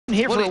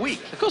here for a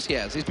week. Of course he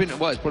has. He's been,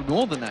 well, it's probably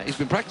more than that. He's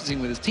been practicing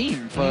with his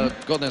team for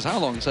God knows how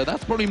long, so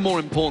that's probably more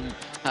important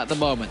at the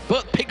moment.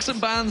 But picks and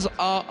bans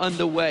are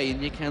underway,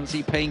 and you can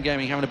see Pain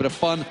Gaming having a bit of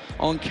fun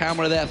on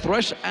camera there.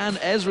 Thresh and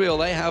Ezreal,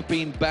 they have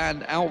been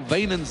banned out.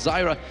 Vayne and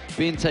Zyra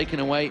being taken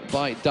away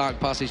by Dark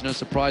Passage. No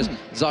surprise.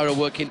 Zyra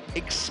working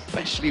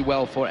especially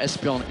well for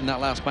Espion in that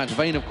last match.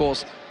 Vayne, of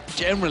course,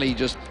 generally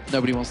just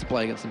nobody wants to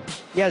play against him.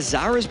 Yeah,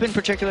 Zyra's been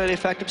particularly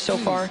effective so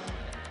far.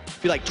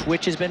 I feel like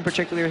Twitch has been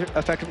particularly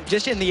effective,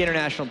 just in the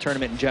international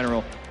tournament in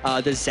general.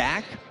 The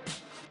Zac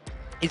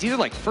is either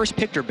like first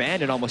picked or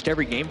banned in almost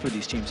every game for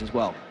these teams as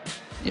well.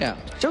 Yeah.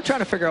 Still trying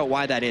to figure out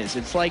why that is.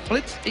 It's like...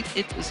 Well,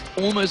 it's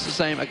almost the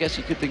same. I guess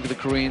you could think of the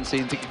Korean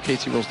scene, think of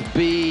Casey rolls the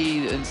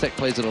B, Insect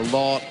plays it a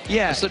lot.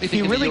 Yeah,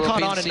 he really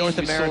caught on in North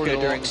America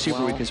during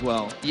Super Week as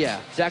well. Yeah.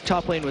 Zac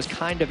top lane was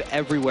kind of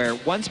everywhere.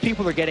 Once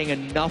people are getting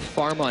enough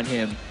farm on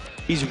him,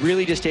 he's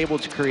really just able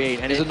to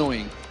create. And it's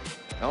annoying.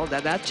 Oh,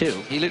 that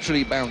too. He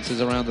literally bounces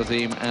around the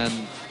theme and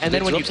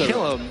then when you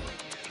kill him,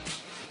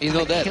 he's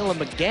not dead. Kill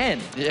him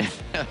again. Yeah.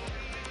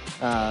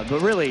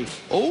 But really,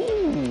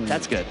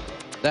 that's good.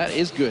 That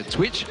is good.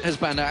 Twitch has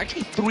banned out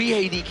actually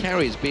 3 AD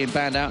carries being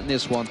banned out in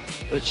this one,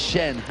 but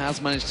Shen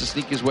has managed to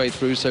sneak his way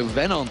through. So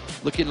Venom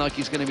looking like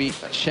he's going to be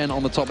Shen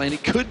on the top lane.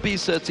 It could be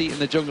Surti in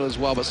the jungle as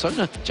well, but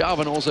Sona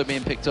Jarvan also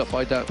being picked up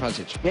by Dark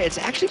Passage. Yeah, it's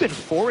actually been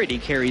 4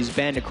 AD carries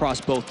banned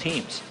across both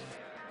teams.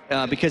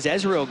 Because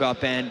Ezreal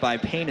got banned by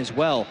Pain as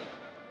well.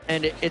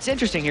 And it's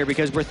interesting here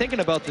because we're thinking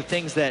about the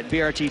things that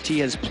BRTT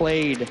has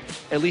played,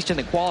 at least in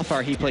the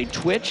qualifier. He played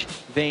Twitch,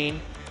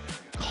 Vayne,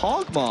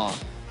 Kog'Maw,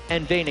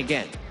 and Vayne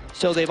again.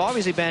 So they've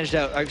obviously banished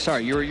out.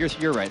 Sorry,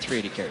 you're right. 3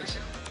 AD carries.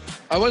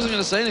 I wasn't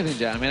going to say anything,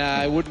 Jan. I mean,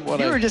 I wouldn't want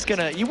to. You were just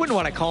gonna. You wouldn't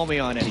want to call me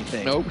on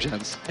anything. No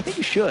chance. I think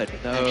you should.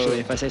 No. Actually,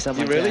 if I say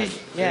something like really? that.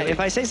 Yeah. Really? If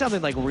I say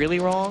something like really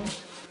wrong.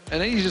 And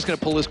then he's just going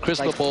to pull this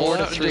crystal like ball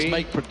out and just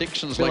make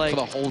predictions like for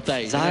the whole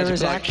day.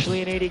 Zyra's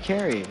actually an AD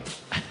carry.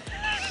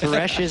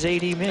 Thresh is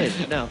AD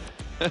mid. No.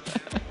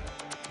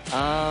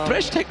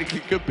 Thresh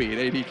technically could be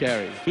an AD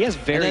carry. He has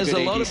very good AD There's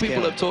a lot of people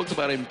scaling. have talked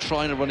about him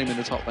trying to run him in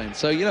the top lane.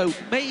 So, you know,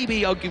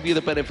 maybe I'll give you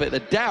the benefit of the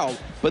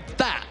doubt, but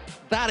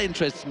that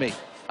interests me.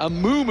 A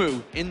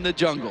Mumu in the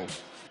jungle.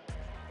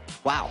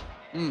 Wow.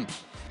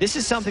 This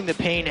is something that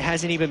Pain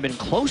hasn't even been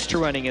close to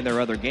running in their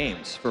other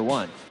games, for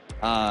one.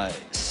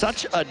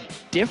 Such a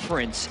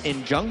difference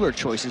in jungler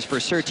choices for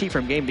Surti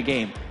from game to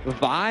game.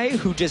 Vi,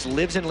 who just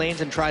lives in lanes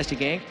and tries to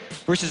gank,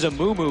 versus a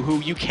Mumu, who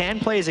you can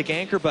play as a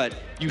ganker, but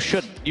you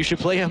shouldn't. You should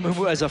play a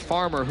Mumu as a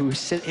farmer who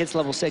hits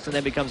level 6 and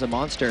then becomes a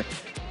monster.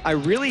 I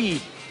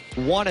really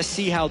want to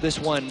see how this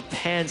one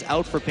pans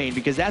out for Pain,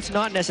 because that's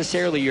not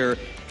necessarily your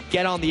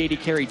get on the AD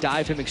carry,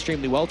 dive him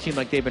extremely well team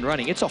like they've been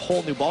running. It's a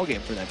whole new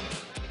ballgame for them.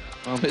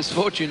 Well,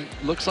 Misfortune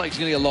looks like he's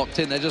going to get locked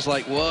in. They're just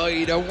like, whoa,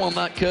 you don't want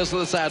that Curse of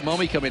the Sad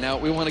Mommy coming out.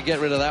 We want to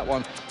get rid of that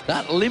one.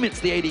 That limits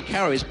the AD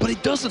carries, but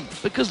it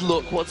doesn't, because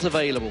look what's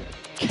available.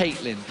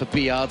 Caitlyn for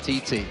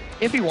BRTT.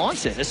 If he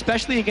wants it,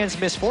 especially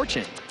against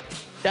Misfortune.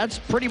 That's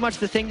pretty much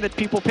the thing that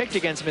people picked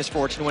against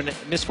Misfortune when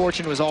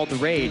Misfortune was all the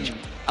rage.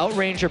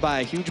 Outranged her by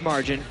a huge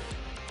margin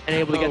and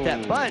able to get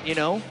that. But, you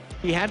know,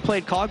 he had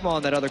played Kog'Maw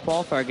in that other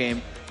qualifier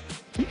game.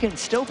 He can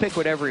still pick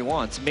whatever he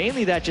wants.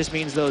 Mainly that just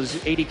means those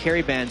AD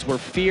carry bans were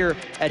fear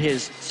at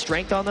his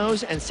strength on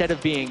those instead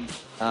of being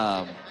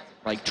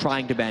like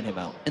trying to ban him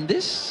out. And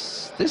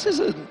this is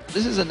a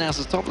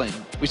NASA's top lane.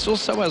 We saw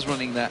Soaz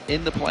running that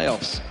in the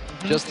playoffs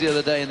just the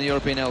other day in the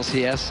European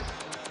LCS.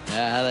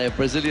 They have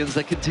Brazilians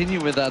that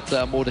continue with that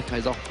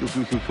Mordekai's off,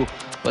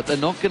 but they're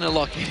not going to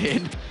lock it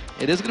in.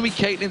 It is going to be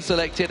Caitlyn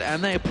selected,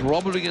 and they're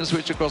probably going to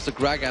switch across to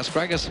Gragas.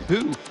 Gragas,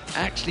 who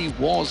actually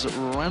was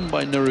ran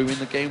by Naru in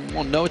the game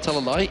one. No, tell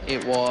a lie,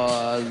 it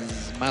was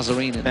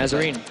Mazarine.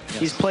 Mazarine. Yes.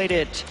 He's played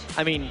it,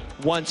 I mean,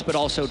 once, but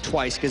also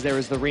twice, because there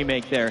was the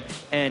remake there.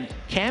 And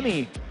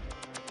Cammy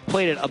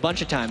played it a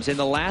bunch of times. In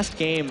the last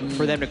game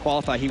for them to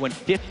qualify, he went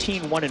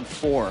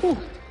 15-1-4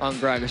 on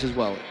Gragas as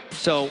well.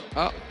 So,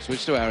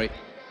 switch to Ari.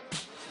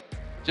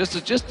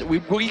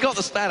 We got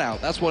the stat out.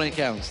 That's what it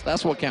counts.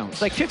 That's what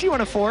counts. Like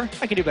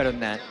 51-4, I can do better than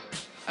that.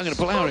 I'm going to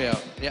pull Ari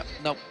out. Yep,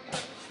 nope.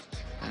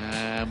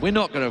 We're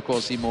not going to, of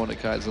course, see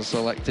Mordekaiser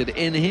selected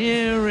in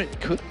here. It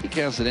could be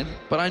Kassadin,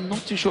 but I'm not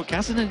too sure.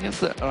 Kassadin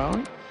against the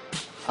Ari?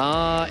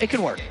 It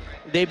can work.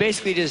 They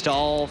basically just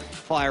all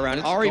fly around.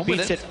 Ari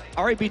beats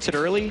it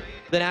early.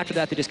 Then after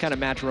that, they just kind of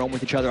match roam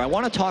with each other. I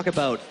want to talk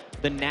about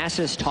the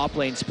Nasus top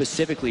lane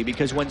specifically,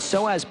 because when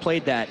Soaz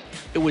played that,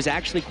 it was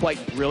actually quite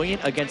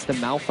brilliant against the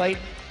Malphite.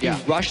 He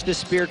rushed the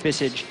Spirit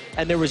Visage,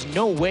 and there was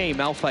no way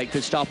Malphite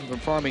could stop him from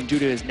farming due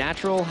to his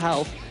natural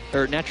health,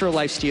 or natural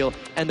lifesteal,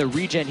 and the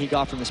regen he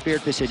got from the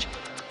Spirit Visage.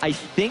 I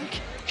think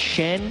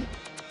Shen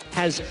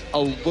has a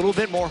little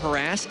bit more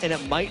harass, and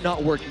it might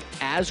not work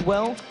as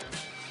well.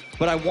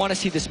 but I want to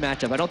see this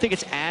matchup. I don't think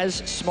it's as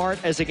smart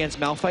as against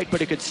Malphite,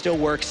 but it could still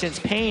work since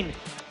Pain,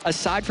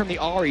 aside from the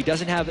Ahri,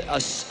 doesn't have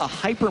a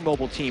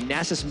hyper-mobile team.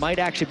 Nasus might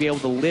actually be able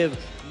to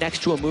live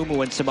next to a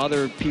Mumu and some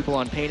other people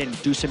on Pain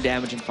and do some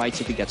damage in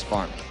fights if he gets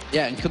farmed.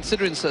 Yeah, and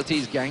considering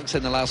Surtees' ganks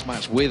in the last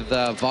match with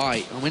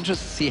Vi, I'm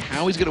interested to see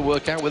how he's going to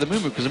work out with a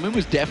Mumu, because a Mumu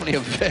is definitely a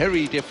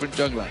very different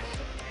jungler.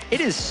 It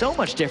is so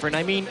much different.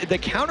 I mean, the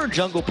counter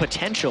jungle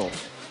potential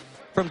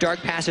from Dark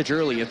Passage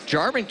early, if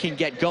Jarvan can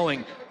get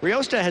going,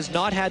 Riosta has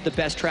not had the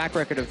best track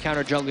record of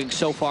counter jungling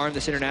so far in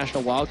this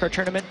international wildcard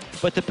tournament,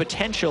 but the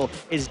potential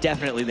is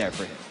definitely there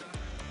for him.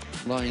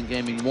 Lion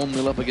Gaming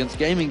 1-0 up against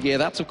Gaming Gear.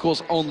 That's, of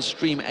course, on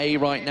Stream A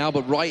right now,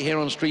 but right here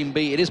on Stream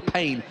B, it is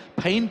Pain.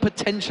 Pain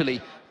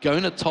potentially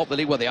going to top the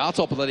league. Well, they are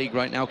top of the league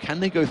right now. Can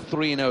they go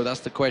 3-0?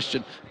 That's the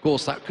question. Of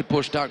course, that could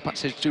push Dark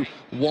Passage to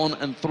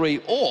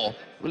 1-3, or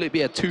will it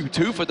be a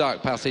 2-2 for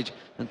Dark Passage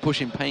and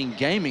pushing Pain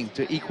Gaming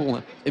to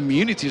equal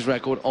Immunity's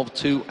record of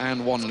 2-1?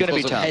 It's going to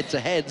be tough.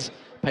 Head-to-heads,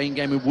 Pain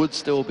Gaming would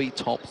still be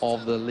top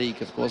of the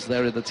league. Of course,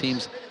 there are the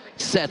teams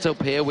set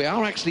up here. We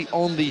are actually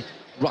on the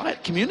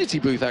Riot Community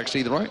booth,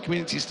 actually, the Riot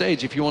Community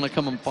stage. If you want to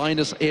come and find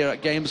us here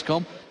at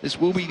Gamescom, this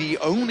will be the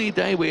only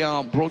day we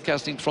are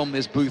broadcasting from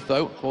this booth,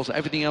 though. Of course,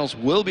 everything else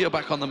will be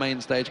back on the main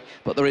stage,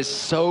 but there is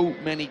so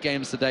many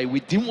games today.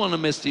 We didn't want to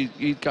miss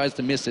you guys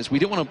to miss this. We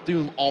didn't want to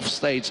do them off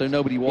stage so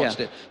nobody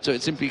watched it. So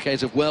it's simply a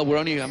case of, well, we're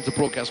only having to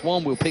broadcast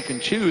one. We'll pick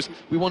and choose.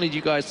 We wanted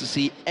you guys to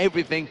see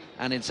everything,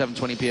 and in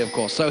 720p, of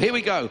course. So here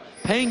we go.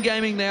 Pain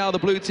Gaming, they are the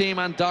blue team,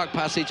 and Dark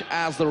Passage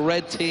as the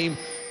red team.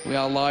 We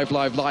are live.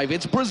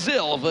 It's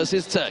Brazil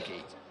versus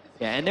Turkey.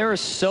 Yeah, and there are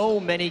so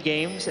many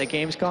games at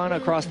Gamescom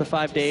across the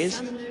 5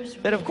 days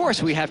that, of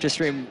course, we have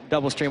to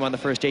double stream on the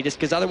first day, just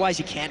because otherwise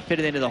you can't fit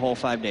it into the whole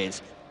 5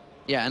 days.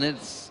 Yeah, and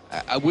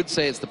I would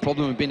say it's the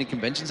problem of being in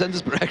convention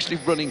centers, but actually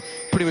running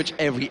pretty much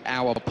every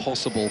hour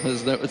possible.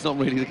 It's not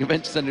really the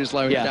convention center is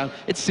slowing it down.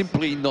 It's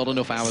simply not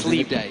enough hours in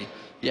a day.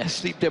 Yeah,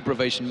 sleep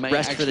deprivation may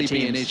actually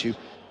be an issue.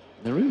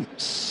 Naru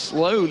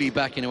slowly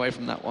backing away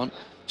from that one.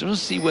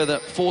 Just to see whether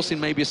forcing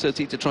maybe a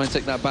Surtees to try and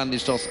take that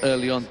bandage toss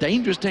early on.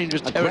 Dangerous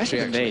territory, aggressive actually.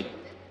 Invade.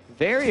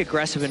 Very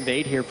aggressive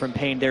invade here from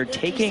Pain. They're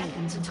taking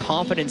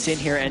confidence in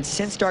here, and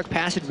since Dark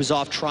Passage was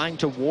off trying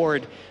to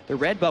ward the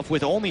red buff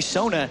with only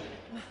Sona,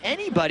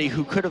 anybody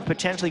who could have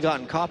potentially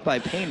gotten caught by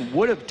Pain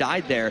would have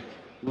died there.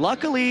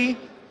 Luckily,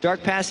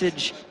 Dark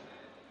Passage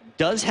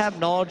does have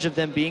knowledge of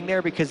them being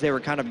there because they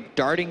were kind of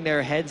darting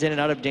their heads in and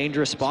out of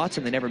dangerous spots,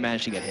 and they never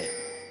managed to get hit.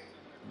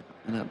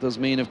 And that does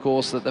mean, of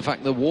course, that the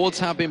fact the wards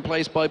have been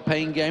placed by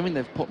Pain Gaming,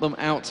 they've put them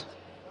out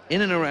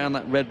in and around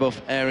that red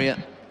buff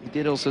area. You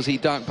did also see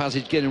Dark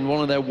Passage getting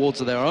one of their wards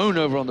of their own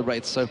over on the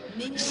Wraith, so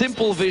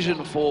simple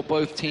vision for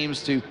both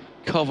teams to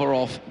cover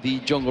off the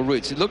jungle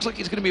routes. It looks like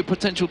it's going to be a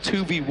potential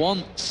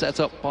 2v1 set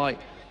up by,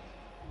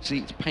 see,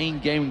 it's Pain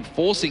Gaming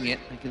forcing it.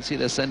 You can see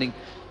they're sending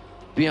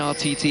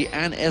BRTT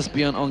and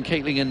Esbjorn on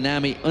Caitlyn and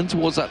Nami and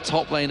towards that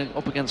top lane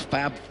up against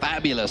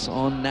Fabulous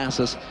on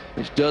Nasus,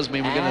 which does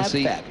mean we're going to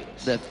see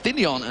the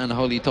Thinion and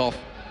Holy Toth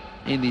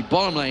in the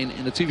bottom lane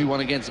in the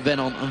 2v1 against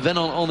Venom. And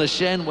Venom on the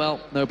Shen, well,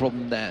 no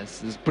problem there.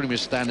 It's pretty much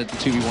standard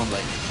 2v1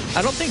 lane.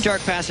 I don't think Dark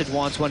Passage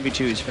wants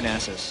 1v2s for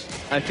Nasus.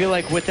 I feel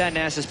like with that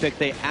Nasus pick,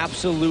 they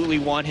absolutely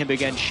want him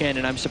against Shen,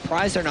 and I'm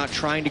surprised they're not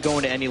trying to go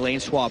into any lane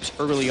swaps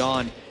early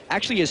on.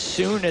 Actually, as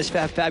soon as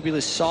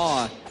Fabulous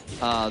saw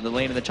the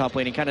lane in the top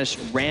lane, he kind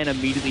of ran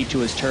immediately to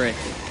his turret.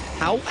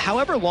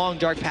 However long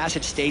Dark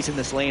Passage stays in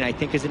this lane, I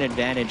think is an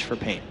advantage for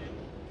Pain.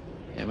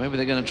 Yeah, maybe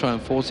they're going to try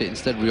and force it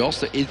instead.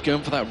 Riosta is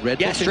going for that red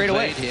buff straight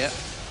away here.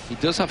 He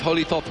does have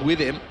Holy Thoth with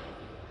him.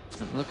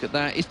 And look at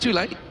that. It's too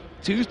late.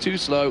 Too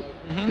slow.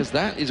 Because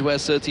that is where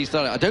Surtees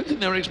started. I don't think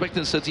they were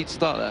expecting Surtees to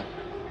start there.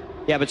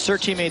 Yeah, but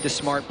Surtees made the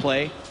smart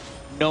play,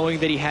 knowing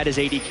that he had his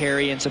AD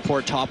carry and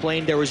support top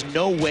lane. There was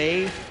no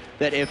way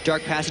that if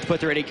Dark Passage put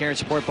their AD carry and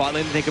support bot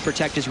lane, they could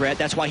protect his red.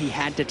 That's why he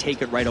had to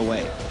take it right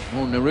away.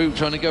 Oh, Naru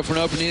trying to go for an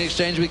opening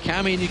exchange with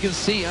Cammy, and you can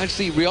see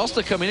actually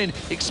Riosta coming in,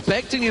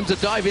 expecting him to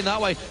dive in that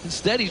way.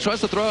 Instead, he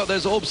tries to throw out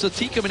those orbs.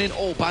 Surtees coming in.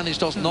 Oh, bandage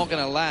toss not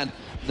going to land.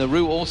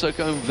 Naru also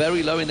going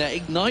very low in there.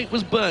 Ignite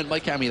was burned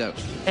by Cammy, though.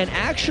 And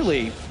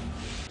actually,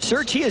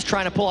 Surtees is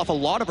trying to pull off a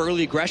lot of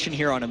early aggression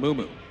here on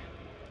Amumu.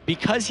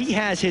 Because he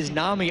has his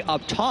Nami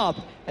up top,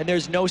 and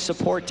there's no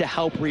support to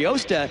help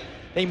Riosta,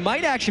 they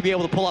might actually be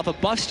able to pull off a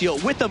buff steal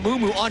with the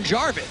Mumu on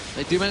Jarvan.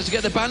 They do manage to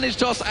get the bandage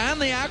toss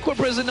and the Aqua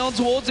Prison on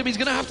towards him. He's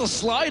going to have to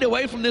slide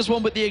away from this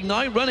one, but the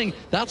Ignite running,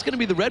 that's going to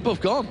be the red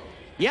buff gone.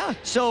 Yeah,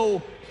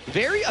 so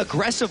very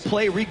aggressive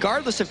play,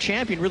 regardless of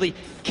champion, really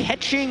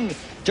catching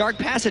Dark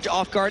Passage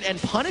off guard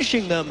and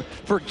punishing them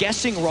for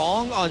guessing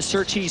wrong on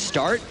Surtees'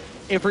 start.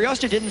 If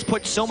Riosta didn't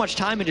put so much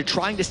time into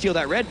trying to steal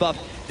that red buff,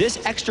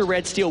 this extra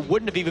red steal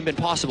wouldn't have even been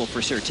possible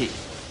for Surtees.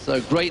 So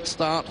great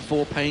start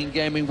for Pain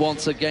Gaming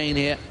once again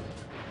here.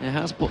 It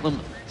has put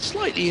them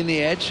slightly in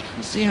the edge.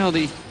 You see how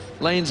the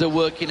lanes are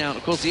working out.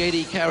 Of course, the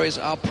AD carries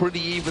are pretty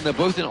even. They're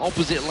both in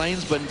opposite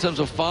lanes, but in terms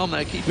of farm,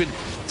 they're keeping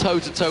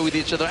toe-to-toe with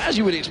each other, as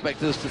you would expect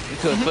this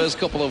to the first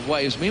couple of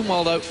waves.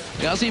 Meanwhile, though,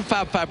 we are seeing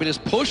Fabulous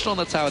pushed on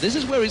the tower. This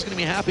is where he's going to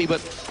be happy,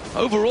 but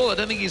overall, I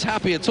don't think he's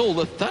happy at all.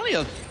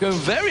 Lethalion going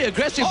very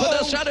aggressive, but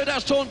there's Shadow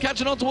Dash taunt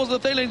catching on towards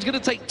Lethalion. He's going to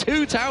take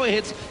 2 tower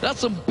hits. That's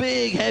some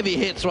big, heavy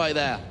hits right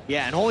there.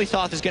 Yeah, and Holy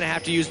Thoth is going to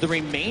have to use the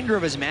remainder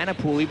of his mana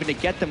pool even to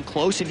get them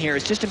close in here.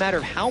 It's just a matter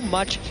of how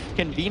much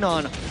can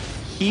Venon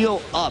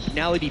heal up.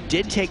 Now that he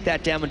did take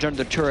that damage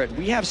under the turret,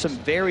 we have some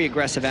very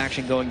aggressive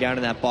action going down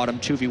in that bottom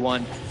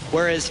 2v1.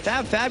 Whereas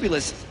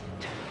Fabulous,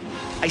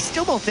 I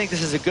still don't think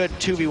this is a good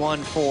 2v1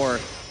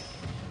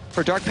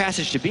 for Dark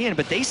Passage to be in,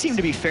 but they seem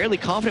to be fairly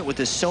confident with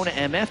this Sona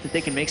MF that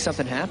they can make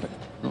something happen.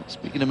 Well,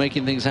 speaking of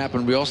making things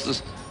happen,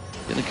 Riosta's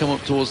going to come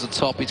up towards the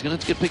top. He's going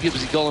to have to pick up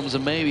his golems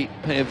and maybe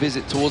pay a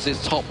visit towards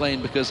his top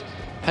lane, because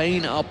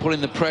Pain are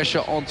putting the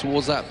pressure on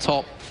towards that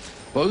top.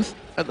 Both,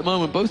 at the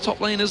moment, both top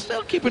laners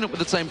still keeping up with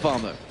the same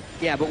farm, though.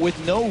 Yeah, but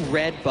with no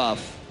red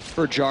buff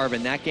for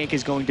Jarvan, that gank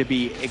is going to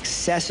be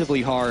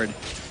excessively hard.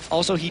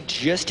 Also, he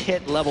just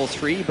hit level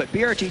 3, but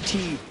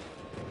BRTT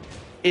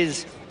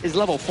is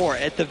level 4.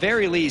 At the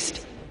very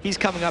least, he's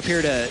coming up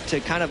here to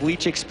kind of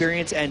leech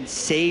experience and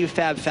save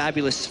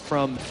Fabulous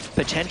from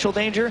potential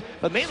danger,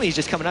 but mainly he's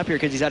just coming up here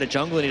because he's out of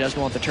jungle and he doesn't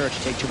want the turret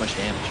to take too much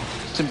damage.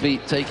 Simply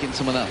taking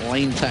some of that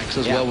lane tax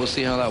as well. We'll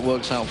see how that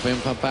works out for him.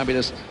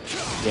 Fabulous.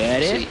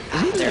 Get it?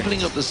 Is he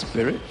leveling up the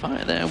spirit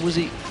fire there? Was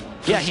he?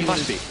 Yeah, he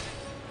must be.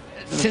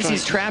 Since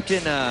he's trapped in,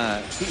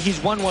 he's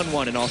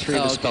 1/1/1 in all 3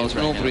 of the spells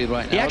right now. All 3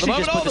 right now. He actually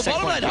just put the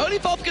bottom lane. Holy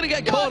Thoth's going to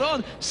get caught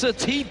on.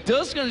 Sati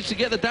does manage to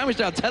get the damage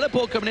down.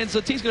 Teleport coming in.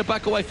 Sati's going to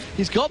back away.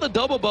 He's got the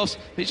double buffs.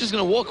 He's just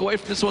going to walk away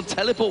from this one.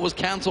 Teleport was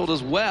cancelled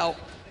as well.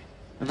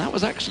 And that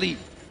was actually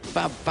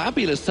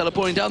Fabulous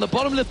teleporting down the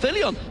bottom.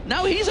 Lethalion,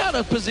 now he's out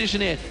of position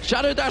here.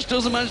 Shadow Dash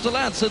doesn't manage to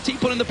land. Sati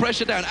putting the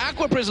pressure down.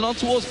 Aqua Prison on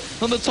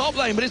the top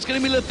lane, but it's going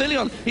to be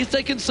Lethalion. He's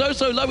taken so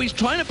low. He's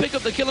trying to pick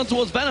up the kill on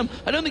towards Venom.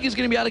 I don't think he's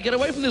going to be able to get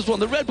away from this one.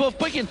 The red buff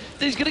picking.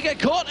 He's going to get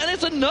caught, and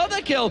it's another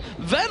kill.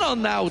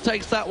 Venom now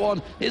takes that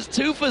one. It's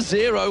 2 for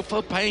 0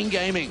 for Pain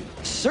Gaming.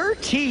 Sir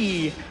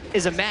T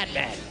is a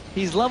madman.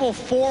 He's level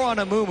 4 on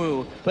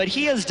Amumu, but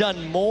he has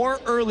done more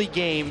early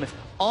game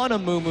on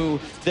Amumu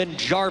than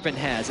Jarvan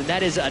has, and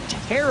that is a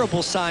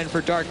terrible sign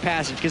for Dark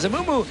Passage, because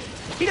Amumu,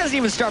 he doesn't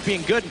even start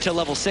being good until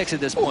level 6 at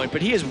this point,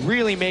 but he is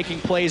really making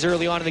plays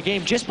early on in the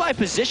game just by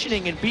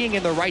positioning and being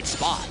in the right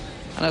spot.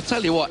 And I'll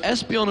tell you what,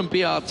 Espeon and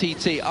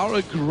BRTT are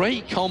a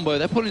great combo.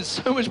 They're putting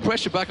so much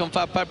pressure back on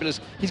Fabulous.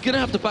 He's going to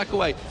have to back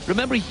away.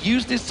 Remember, he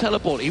used his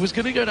teleport. He was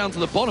going to go down to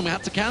the bottom. We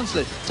had to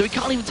cancel it. So he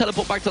can't even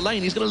teleport back to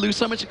lane. He's going to lose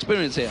so much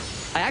experience here.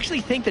 I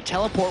actually think the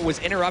teleport was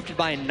interrupted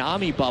by a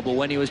Nami bubble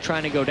when he was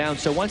trying to go down.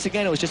 So once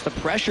again, it was just the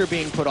pressure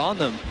being put on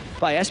them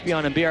by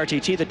Espeon and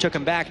BRTT that took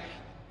him back.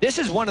 This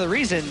is one of the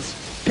reasons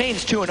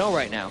Pain's 2-0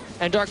 right now.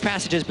 And Dark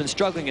Passage has been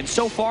struggling. And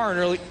so far,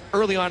 and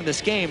early on in this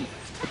game,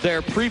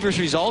 their previous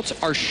results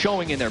are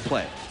showing in their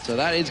play. So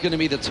that is going to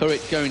be the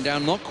turret going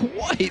down. Not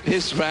quite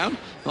this round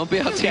on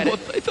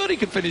BRT. They thought he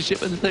could finish it,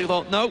 but they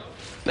thought, no,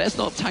 best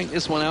not tank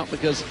this one out,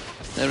 because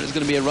there is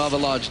going to be a rather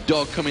large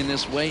dog coming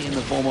this way in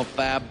the form of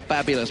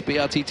Fabulous.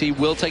 BRTT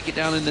will take it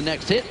down in the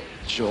next hit.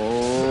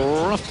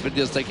 Sure, but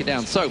does take it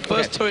down. So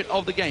first turret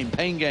of the game,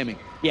 Pain Gaming.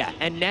 Yeah,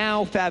 and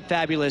now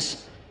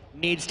Fabulous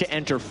needs to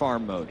enter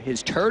farm mode.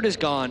 His turret is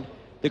gone.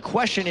 The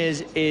question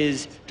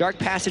is Dark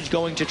Passage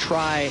going to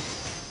try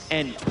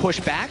and push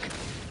back?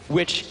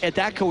 Which, at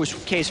that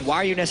case, why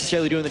are you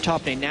necessarily doing the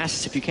top lane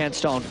Nasus if you can't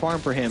stall and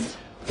farm for him?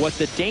 What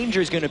the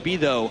danger is going to be,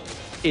 though,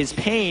 is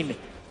Pain.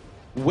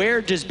 Where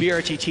does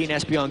BRTT and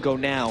Espeon go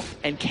now?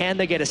 And can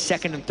they get a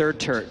second and third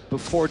turret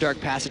before Dark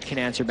Passage can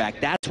answer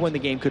back? That's when the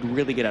game could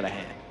really get out of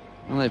hand.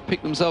 Well, they've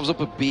picked themselves up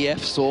a BF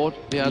sword,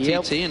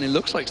 BRTT, and it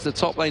looks like it's the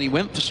top lane. He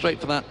went straight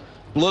for that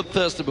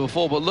Bloodthirster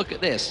before, but look at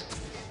this.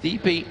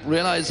 DP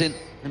realizing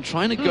and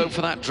trying to go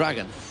for that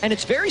dragon. And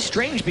it's very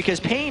strange because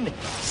Pain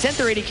sent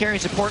their AD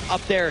carrying support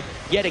up there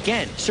yet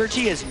again.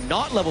 Serti is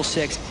not level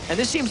 6, and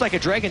this seems like a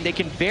dragon they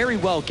can very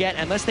well get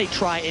unless they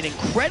try an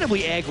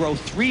incredibly aggro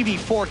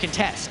 3v4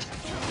 contest.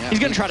 Yeah, he's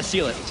going to try to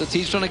seal it. So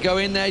T's trying to go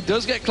in there. He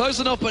does get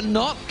close enough, but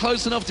not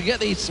close enough to get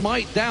the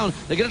smite down.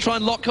 They're going to try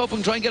and lock up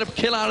and try and get a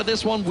kill out of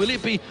this one. Will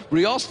it be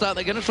Riosta?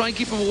 They're going to try and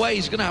keep him away.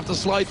 He's going to have to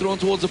slide through on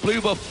towards the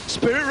blue buff.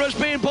 Spirit Rush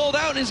being pulled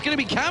out, and it's going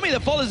to be Cammy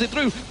that follows it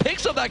through,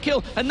 picks up that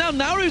kill, and now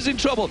Naru's in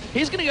trouble.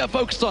 He's going to get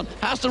focused on.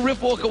 Has to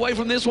rift walk away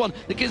from this one.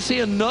 They can see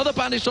another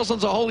bandage toss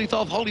onto Holy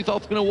Thoth. Holy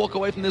Thoth's going to walk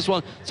away from this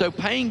one. So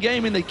Pain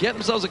Gaming, they get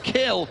themselves a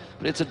kill,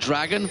 but it's a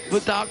dragon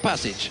with Dark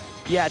Passage.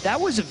 Yeah, that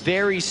was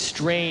very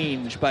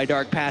strange by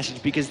Dark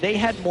Passage because they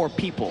had more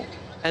people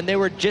and they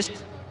were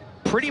just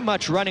pretty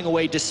much running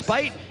away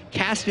despite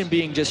Caston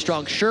being just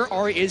strong. Sure,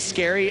 Ahri is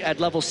scary at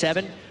level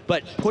 7,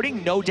 but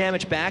putting no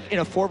damage back in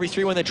a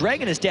 4v3 when the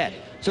dragon is dead.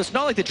 So it's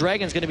not like the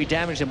dragon's going to be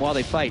damaging them while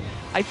they fight.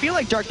 I feel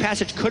like Dark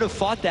Passage could have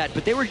fought that,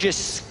 but they were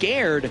just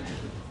scared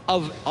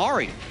of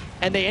Ahri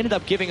and they ended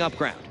up giving up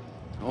ground.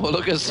 Oh,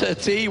 look at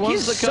T. He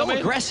wants He's to come so in.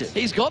 aggressive.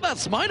 He's got that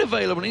smite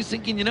available, and he's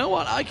thinking, you know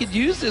what? I could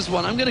use this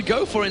one. I'm going to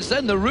go for it instead.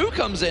 And Naru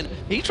comes in.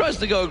 He tries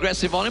to go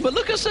aggressive on him, but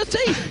look at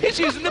T. He's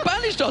using the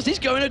bandage toss. He's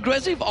going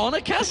aggressive on a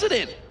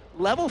Kassadin.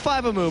 Level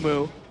 5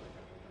 Amumu,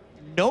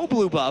 no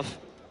blue buff,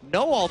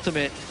 no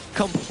ultimate,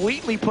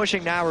 completely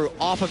pushing Naru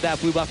off of that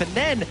blue buff, and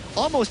then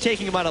almost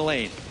taking him out of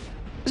lane.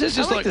 This is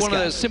just like this one guy.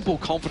 of those simple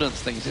confidence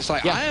things. It's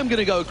like, Yeah. I am going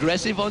to go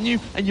aggressive on you,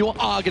 and you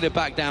are going to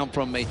back down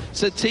from me.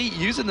 So T,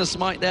 using the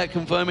smite there,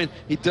 confirming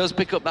he does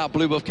pick up that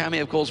blue buff.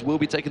 Cammy, of course, will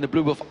be taking the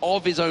blue buff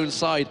of his own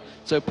side.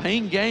 So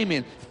Pain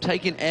Gaming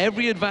taking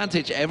every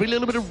advantage, every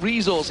little bit of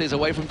resources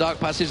away from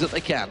Dark Passage that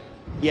they can.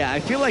 Yeah, I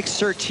feel like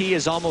Sir T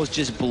is almost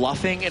just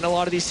bluffing in a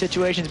lot of these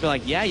situations. Be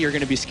like, yeah, you're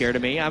going to be scared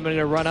of me. I'm going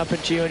to run up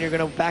into you, and you're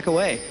going to back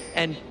away.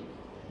 And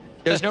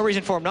there's no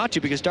reason for him not to,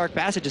 because Dark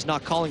Passage is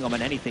not calling him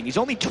on anything. He's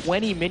only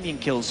 20 minion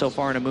kills so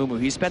far in Amumu.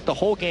 He spent the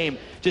whole game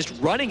just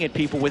running at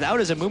people without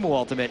his Amumu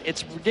ultimate.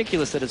 It's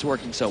ridiculous that it's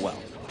working so well.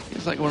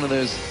 It's like one of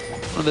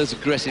those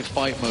aggressive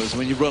fight modes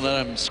when you run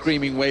at them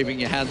screaming, waving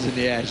your hands in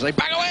the air. It's like,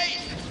 back away!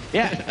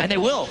 Yeah, and they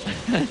will.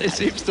 It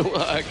seems to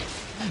work.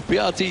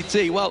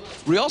 BRTT, well,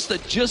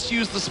 Riosta just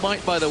used the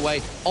smite, by the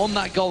way, on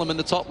that golem in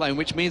the top lane,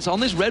 which means on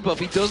this red buff,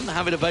 he doesn't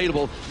have it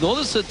available, nor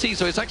does Sir T,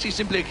 so it's actually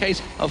simply a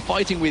case of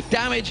fighting with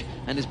damage,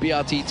 and it's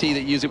BRTT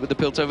that used it with the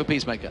Piltover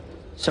Peacemaker.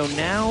 So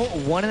now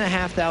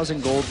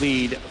 1,500 gold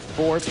lead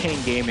for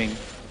Pain Gaming.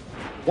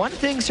 One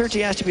thing Sir T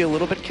has to be a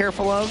little bit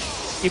careful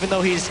of, even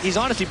though he's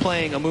honestly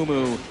playing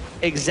Amumu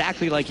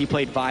exactly like he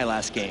played Vi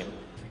last game,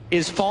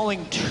 is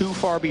falling too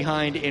far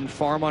behind in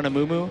farm on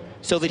Amumu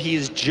so that he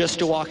is just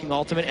a walking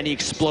ultimate and he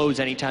explodes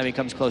anytime he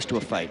comes close to a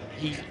fight.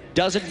 He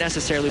doesn't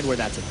necessarily know where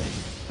that's a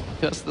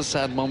thing. Just the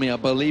Sad Mommy, I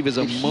believe, is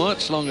a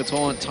much longer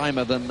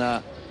timer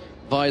than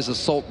Vi's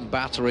Assault and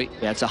Battery.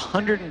 Yeah, it's a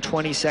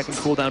 120-second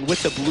cooldown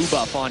with the blue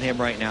buff on him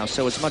right now,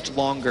 so it's much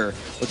longer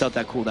without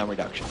that cooldown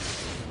reduction.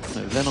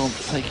 So Venom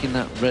taking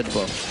that red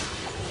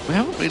buff. We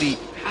haven't really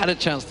had a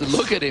chance to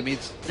look at him.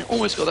 He's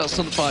almost got that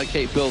Sunfire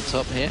Cape built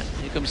up here.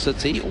 Here comes Sir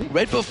T. Oh,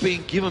 red buff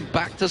being given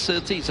back to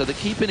Sir T, so they're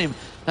keeping him.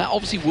 That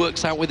obviously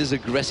works out with his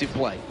aggressive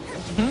play.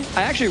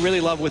 I actually really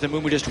love with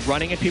Amumu just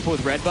running at people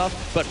with red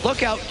buff, but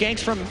look out,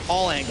 ganks from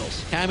all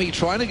angles. Cammy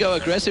trying to go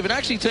aggressive and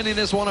actually turning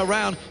this one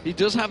around. He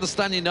does have the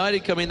Stand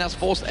United come in. That's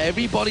forced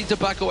everybody to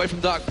back away from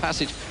Dark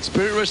Passage.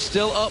 Spirit Rush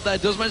still up there,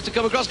 does manage to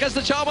come across, gets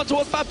the charm on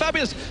towards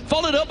Fabulous,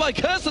 followed up by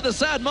Curse of the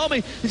Sad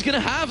Mommy. He's going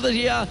to have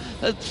the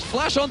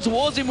flash on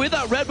towards him with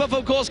that red buff,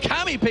 of course.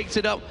 Cammy picks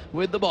it up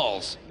with the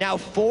balls. Now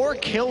 4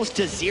 kills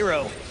to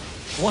 0.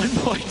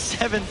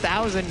 1.7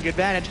 thousand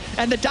advantage,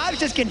 and the dives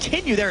just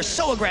continue. They're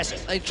so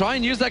aggressive. They try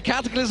and use that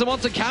Cataclysm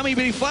onto Cammy,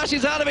 but he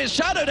flashes out of it.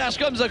 Shadow Dash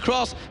comes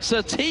across.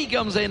 Sir T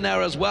comes in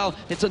there as well.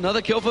 It's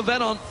another kill for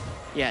Venom.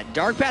 Yeah,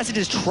 Dark Passage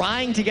is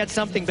trying to get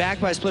something back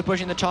by split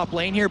pushing the top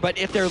lane here, but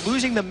if they're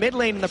losing the mid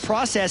lane in the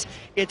process,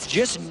 it's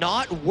just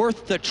not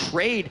worth the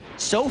trade.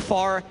 So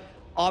far,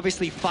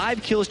 obviously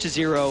 5 kills to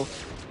 0.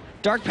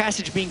 Dark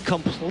Passage being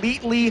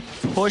completely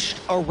pushed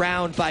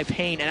around by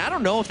Pain, and I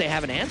don't know if they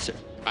have an answer.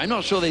 I'm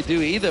not sure they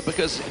do either,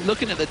 because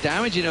looking at the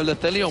damage, you know,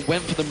 Lethelion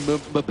went for the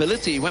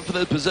mobility, went for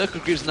the Berserker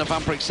Greaves and the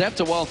Vampire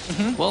Scepter, while,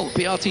 well,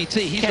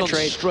 BRTT, he's gone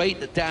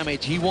straight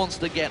damage. He wants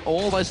to get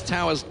all those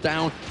towers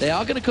down. They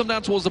are going to come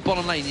down towards the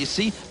bottom lane. You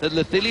see that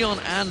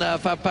Lethelion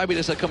and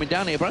Fabulous are coming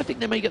down here, but I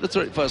think they may get the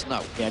turret first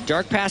now. Yeah,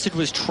 Dark Passage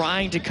was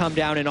trying to come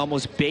down and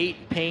almost bait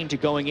Pain to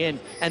going in,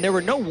 and there were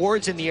no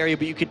wards in the area,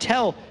 but you could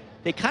tell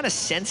they kind of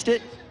sensed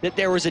it, that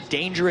there was a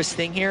dangerous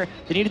thing here.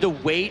 They needed to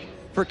wait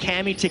for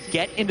Cammy to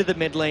get into the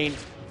mid lane,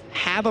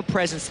 have a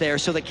presence there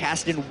so that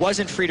Kassadin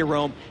wasn't free to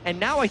roam, and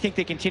now I think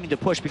they continue to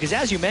push, because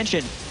as you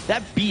mentioned,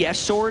 that BS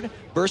sword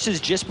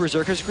versus just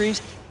Berserker's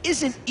Greaves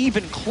isn't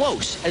even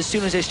close as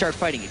soon as they start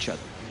fighting each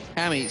other.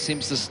 Cammy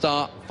seems to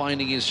start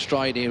finding his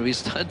stride here. He's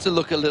starting to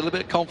look a little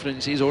bit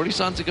confident. He's already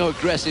starting to go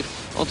aggressive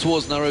on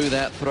towards Naru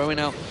there, throwing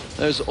out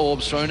those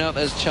orbs, throwing out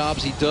those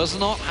charbs. He does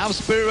not have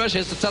Spirit Rush.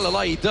 Has to tell a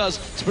lie, he does.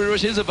 Spirit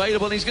Rush is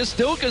available, and he's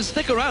still going to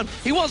stick around.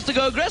 He wants to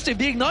go aggressive.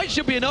 The Ignite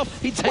should be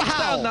enough. He takes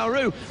down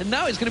Naru, and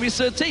now it's going to be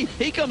Sir T.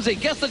 He comes in,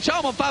 gets the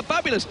charm on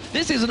Fabulous.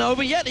 This isn't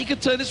over yet. He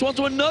could turn this one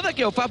to another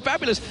kill.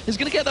 Fabulous is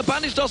going to get the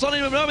bandage toss on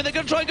him in a moment. They're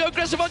going to try and go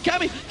aggressive on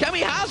Cammy.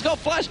 Cammy has got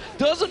flash,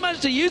 doesn't manage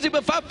to use it,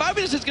 but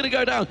Fabulous is going to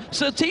go down.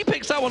 Sir T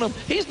picks that one up.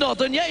 He's not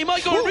done yet. He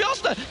might go on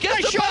Riosta.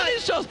 Gets the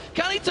bandage toss.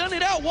 Can he turn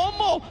it out? One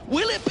more.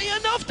 Will it be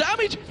enough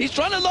damage? He's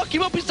trying to lock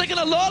him up. He's taking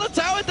a lot of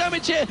tower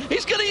damage here.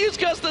 He's going to use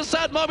Curse the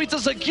Sad Mommy to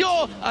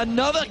secure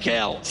another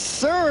kill.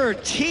 Sir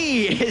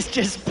T is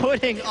just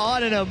putting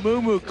on an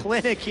Amumu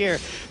clinic here.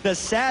 The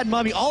Sad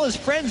Mommy, all his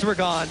friends were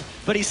gone,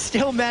 but he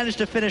still managed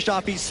to finish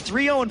off. He's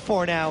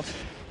 3-0-4 now.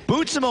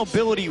 Boots of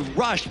Mobility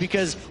rushed,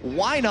 because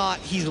why not?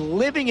 He's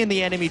living in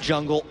the enemy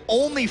jungle,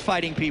 only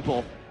fighting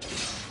people.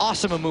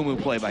 Awesome Amumu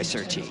play by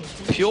Sir T.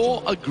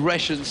 Pure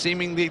aggression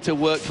seemingly to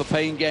work for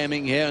Pain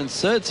Gaming here, and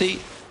Sir T,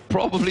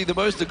 probably the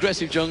most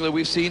aggressive jungler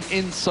we've seen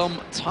in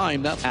some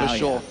time, that's for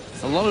sure.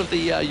 A lot of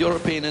the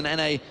European and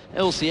NA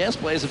LCS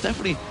players have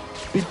definitely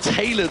been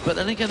tailored, but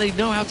then again, they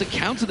know how to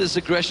counter this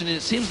aggression, and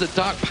it seems that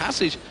Dark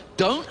Passage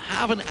don't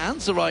have an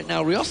answer right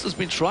now. Riosta's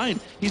been trying.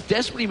 He's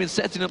desperately been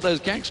setting up those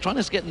ganks,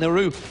 trying to get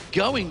Naru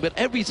going, but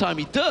every time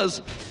he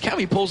does,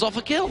 Cammy pulls off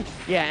a kill.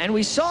 Yeah, and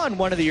we saw in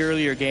one of the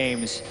earlier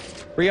games,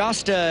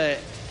 Riosta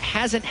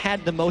hasn't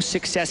had the most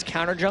success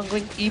counter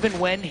jungling, even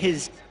when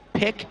his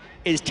pick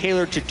is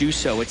tailored to do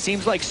so. It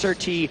seems like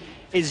Surti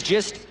is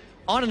just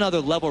on another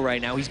level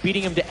right now. He's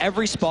beating him to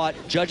every spot,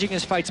 judging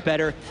his fights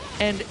better,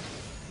 and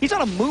he's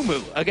on a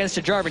moo-moo against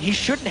a Jarvan. He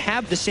shouldn't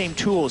have the same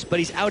tools, but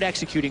he's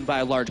out-executing by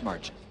a large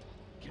margin.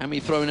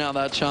 Cammy throwing out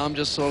that charm,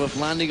 just sort of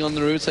landing on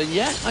the root, saying,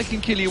 yeah, I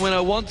can kill you when I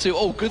want to.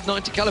 Oh, good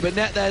 90 caliber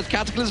net there.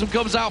 Cataclysm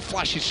comes out,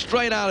 flashes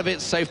straight out of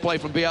it. Safe play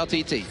from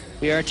BRTT.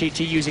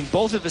 BRTT using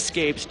both of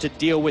escapes to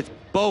deal with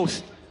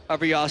both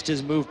of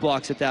Riosta's move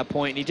blocks at that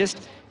point, and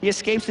he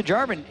escapes the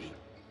Jarvan.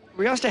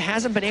 Riosta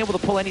hasn't been able to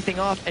pull anything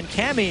off, and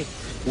Cammy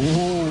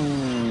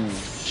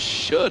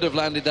should have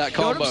landed that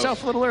combo. Showed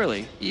himself a little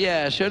early.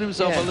 Yeah, showed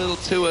himself a little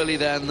too early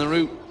there, and the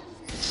root,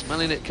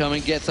 smelling it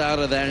coming, gets out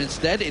of there.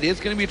 Instead, it is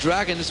going to be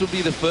Dragon. This will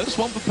be the first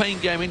one for Pain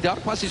Gaming.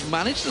 Dark Passage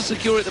managed to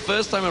secure it the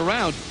first time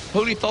around.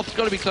 Holy Thoth's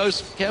got to be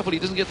close. Careful, he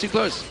doesn't get too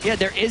close. Yeah,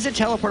 there is a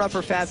teleport up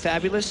for Fab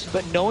Fabulous,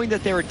 but knowing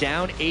that they were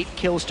down 8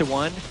 kills to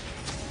 1,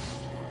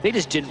 they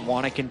just didn't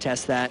want to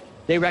contest that.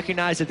 They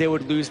recognized that they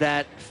would lose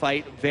that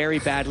fight very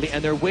badly,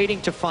 and they're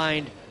waiting to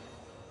find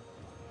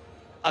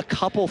a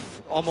couple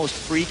almost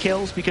free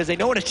kills because they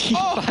know in a team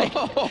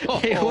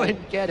fight they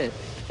wouldn't get it.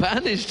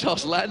 Bandage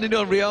toss landing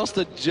on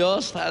Riosta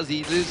just as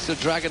he loses the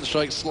Dragon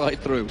Strike slide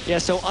through. Yeah,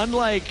 so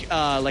unlike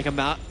like a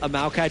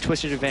Maokai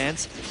Twisted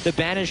Advance, the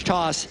bandage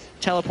toss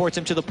teleports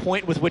him to the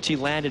point with which he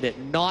landed it,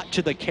 not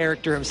to the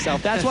character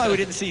himself. That's why we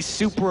didn't see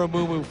Super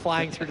Amumu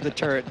flying through the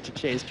turret to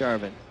chase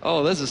Jarvan.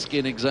 Oh, there's a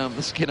skin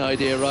example, skin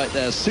idea right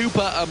there. Super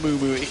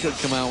Amumu, it could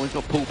come out. We've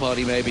got Pool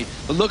Party maybe.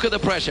 But look at the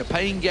pressure.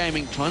 Pain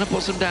Gaming trying to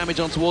put some damage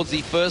on towards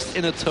the first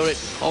inner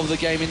turret of the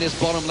game in this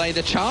bottom lane.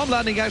 The charm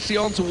landing actually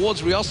on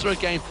towards Riosta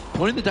again,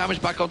 putting the damage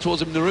back on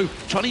towards him. Naru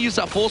trying to use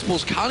that force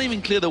pulse, can't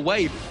even clear the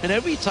wave. And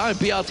every time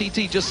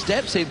BRTT just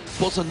steps in,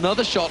 puts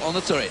another shot on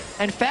the turret.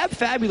 And Fab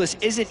Fabulous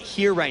isn't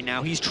here right now.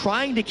 He's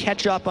trying to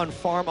catch up on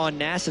farm on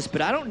Nasus, but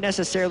I don't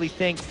necessarily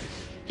think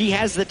he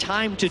has the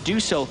time to do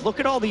so. Look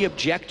at all the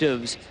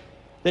objectives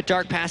that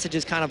Dark Passage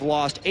has kind of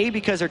lost. A,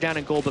 because they're down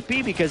in gold, but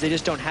B, because they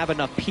just don't have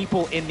enough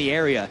people in the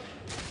area.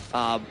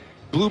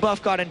 Blue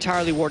buff got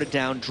entirely warded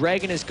down.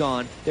 Dragon is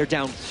gone. They're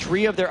down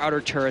 3 of their outer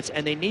turrets,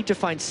 and they need to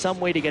find some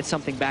way to get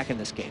something back in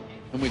this game.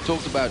 And we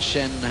talked about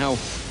Shen and how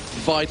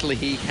vital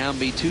he can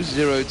be.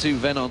 2-0-2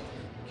 Venom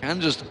can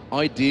just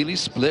ideally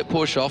split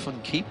push off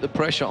and keep the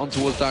pressure on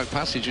towards Dark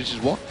Passage, which is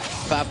what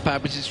Fab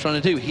Fabulous is trying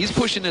to do. He's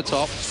pushing the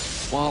top,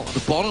 while the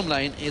bottom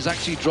lane is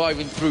actually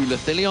driving through.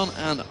 Lethillion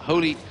and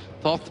Holy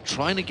Thoth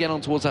trying to get on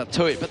towards that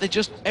turret, but they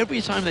just, every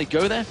time they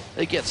go there,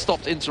 they get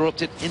stopped,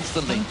 interrupted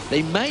instantly.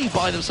 They may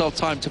buy themselves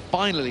time to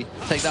finally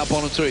take that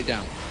bottom turret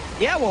down.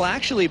 Yeah, well,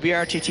 actually,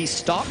 BRTT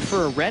stopped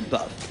for a red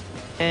buff.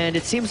 And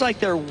it seems like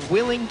they're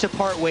willing to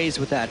part ways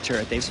with that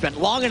turret. They've spent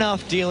long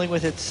enough dealing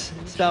with its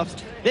stuff.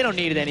 They don't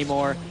need it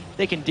anymore.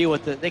 They can deal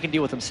with it. They can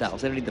deal with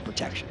themselves. They don't need the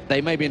protection. They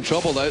may be in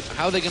trouble though.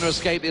 How are they going to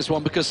escape this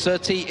one? Because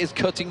Surti is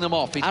cutting them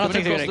off. He's I don't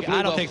think they're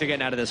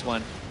getting out of this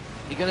one.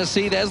 You're going to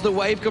see there's the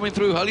wave coming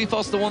through. Holy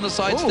Thoth's the one that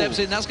sidesteps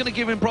in. That's going to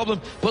give him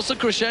problem. Puts the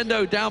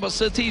crescendo down, but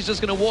Surti's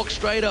just going to walk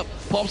straight up.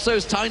 Pops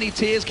those tiny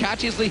tears,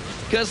 catches the,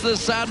 because the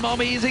sad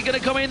mommy. Is he going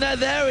to come in there?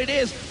 There it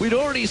is. We'd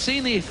already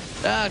seen the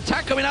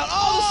attack coming out.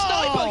 Oh,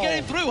 Sniper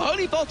getting through.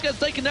 Holy Thoth gets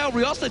taken down.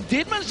 Riosta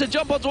did manage to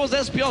jump on towards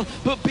Espion,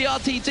 but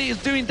BRTT is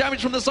doing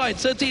damage from the side.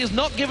 Surti is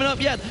not giving up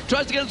yet.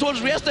 Tries to get towards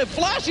Riosta.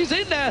 Flashes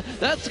in there.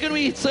 That's going to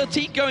be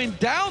Surti going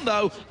down,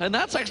 though, and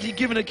that's actually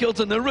giving a kill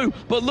to Naru.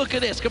 But look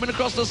at this. Coming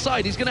across the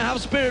side. He's going to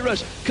have Spirit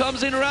Rush.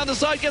 Comes in around the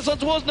side, gets on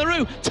towards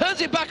Naru.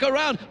 Turns it back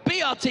around.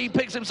 BRT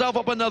picks himself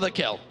up another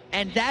kill.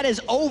 And that is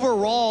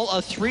overall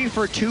a 3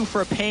 for 2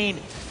 for Pain.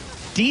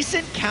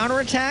 Decent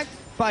counterattack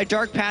by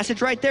Dark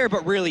Passage right there,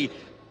 but really,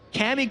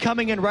 Cammy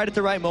coming in right at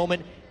the right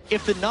moment.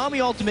 If the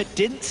Nami ultimate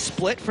didn't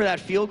split for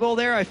that field goal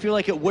there, I feel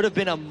like it would have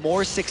been a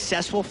more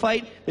successful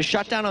fight. The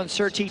shutdown on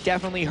Surti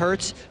definitely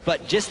hurts,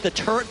 but just the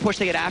turret push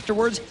they get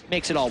afterwards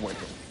makes it all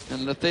worth it.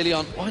 And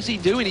Lethillion, what is he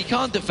doing? He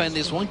can't defend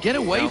this one. Get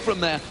away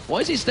from there. Why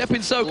is he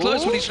stepping so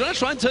close when he's trying to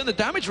try and turn the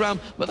damage around?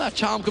 But that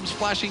charm comes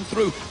flashing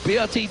through.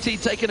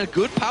 BRTT taking a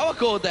good power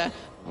chord there.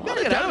 What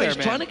a damage,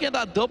 trying to get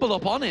that double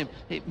up on him.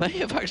 It may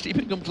have actually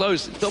become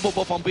close. Double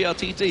buff on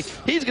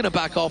BRTT. He's going to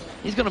back off.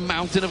 He's got a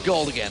mountain of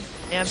gold again.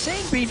 Yeah, I'm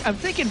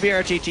thinking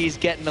BRTT is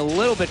getting a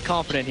little bit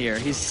confident here.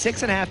 He's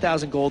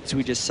 6,500 gold, as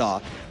we just saw,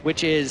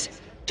 which is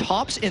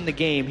tops in the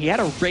game. He had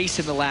a race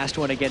in the last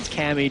one against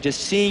Cammy,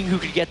 just seeing who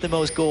could get the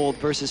most gold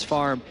versus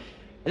farm.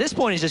 At this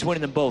point, he's just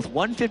winning them both.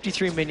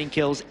 153 minion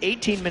kills,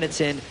 18 minutes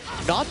in.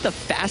 Not the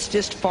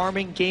fastest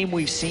farming game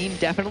we've seen.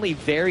 Definitely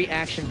very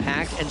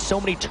action-packed, and so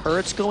many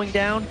turrets going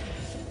down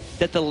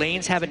that the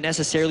lanes haven't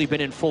necessarily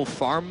been in full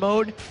farm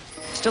mode.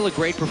 Still a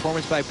great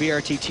performance by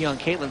BRTT on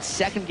Caitlyn.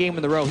 Second game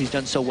in the row he's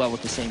done so well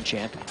with the same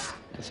champ.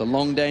 It's a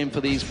long game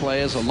for these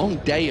players, a long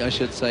day, I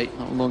should say.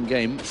 Not a long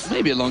game,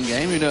 maybe a long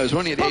game, who knows? We're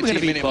only at the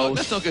 18-minute mark.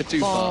 Let's not go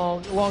too far.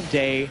 Long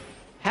day.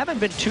 Haven't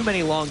been too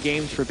many long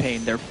games for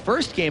Pain. Their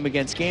first game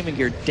against Gaming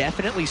Gear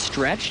definitely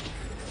stretched,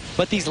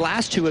 but these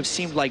last two have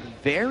seemed like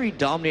very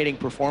dominating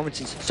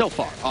performances so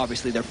far.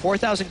 Obviously, they're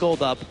 4,000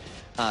 gold up.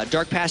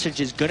 Dark Passage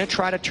is going to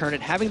try to turn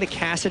it. Having the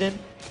Kassadin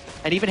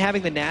and even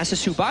having the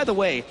Nasus, who, by the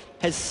way,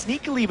 has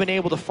sneakily been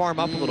able to farm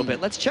up a little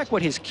bit. Let's check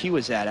what his Q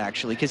is at,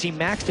 actually, because he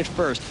maxed it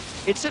first.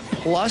 It's at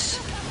plus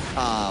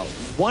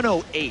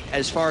 108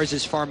 as far as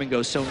his farming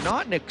goes, so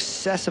not an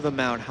excessive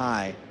amount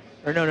high.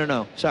 Or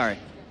no, sorry.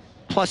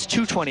 Plus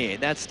 228.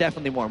 That's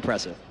definitely more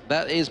impressive.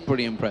 That is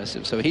pretty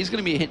impressive. So he's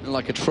going to be hitting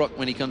like a truck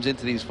when he comes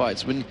into these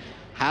fights. When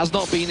has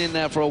not been in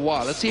there for a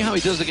while. Let's see how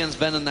he does against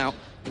Venom now,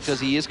 because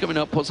he is coming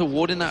up, puts a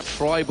ward in that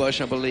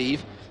tri-bush, I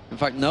believe. In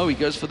fact, no, he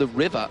goes for the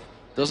river.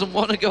 Doesn't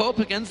want to go up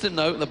against him,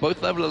 though. They're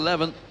both level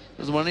 11.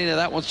 Doesn't want any of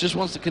that one. Just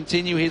wants to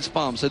continue his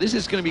farm. So this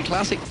is going to be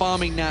classic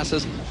farming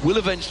Nasus. Will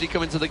eventually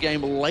come into the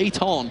game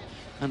late on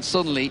and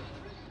suddenly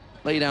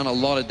lay down a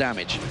lot of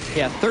damage.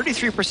 Yeah,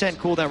 33%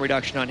 cooldown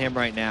reduction on him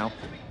right now.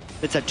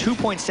 It's a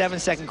 2.7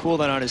 second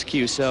cooldown on his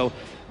Q. So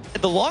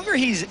the longer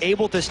he's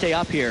able to stay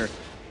up here,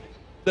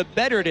 the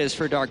better it is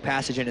for Dark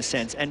Passage in a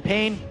sense. And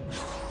Pain,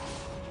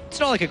 it's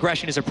not like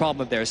aggression is a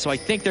problem of theirs. So I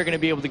think they're going to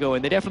be able to go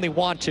in. They definitely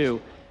want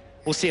to.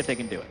 We'll see if they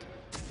can do it.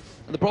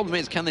 And the problem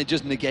is, can they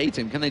just negate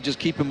him? Can they just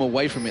keep him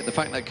away from it? The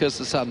fact that Curse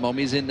the Sad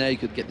Mommy's in there, you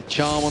could get the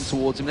charm on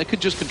towards him. They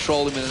could just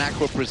control him in an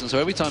Aqua Prison. So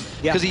every time,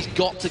 because he's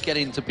got to get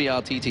into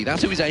BRTT.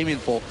 That's who he's aiming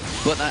for.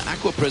 But that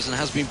Aqua Prison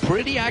has been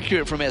pretty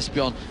accurate from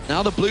Espeon.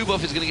 Now the blue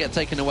buff is going to get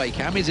taken away.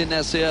 Cammy's in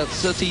there, Sir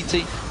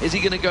TT. Is he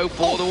going to go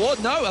for the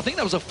ward? No, I think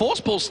that was a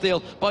force pull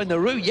steal by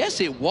Naru. Yes,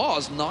 it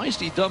was.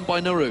 Nicely done by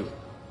Naru.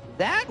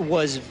 That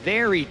was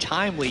very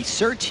timely.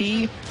 Sir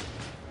T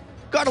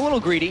got a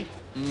little greedy.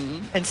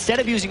 Instead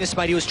of using the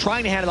smite, he was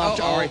trying to hand it off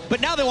to Ari, but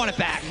now they want it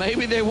back.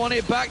 Maybe they want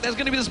it back. There's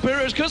going to be the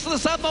Spirit Curse of the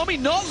Sad Mommy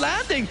not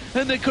landing,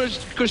 and the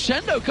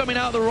crescendo coming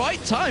out at the right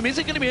time. Is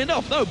it going to be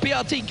enough? No,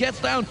 BRT gets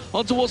down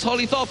on towards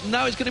Holy Thoth.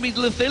 Now it's going to be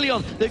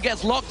Lithilion that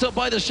gets locked up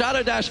by the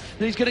Shadow Dash,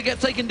 and he's going to get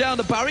taken down.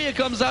 The barrier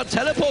comes out,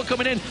 teleport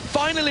coming in.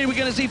 Finally, we're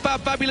going to see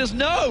Fabulous.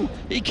 No,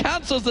 he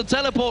cancels the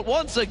teleport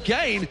once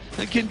again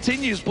and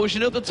continues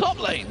pushing up the top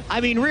lane.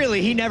 I mean,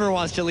 really, he never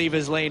wants to leave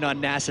his lane on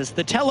Nasus.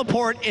 The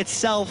teleport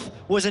itself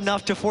was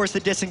enough to force the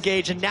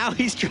disengage, and now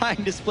he's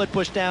trying to split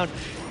push down.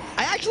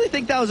 I actually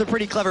think that was a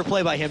pretty clever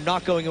play by him,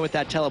 not going in with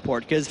that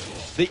teleport, because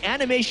the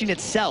animation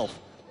itself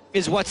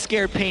is what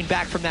scared Pain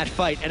back from that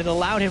fight, and it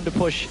allowed him to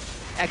push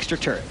extra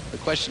turret. The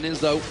question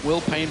is, though,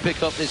 will Pain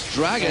pick up this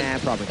dragon?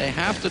 Probably. They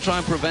have to try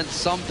and prevent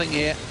something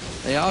here.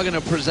 They are going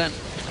to prevent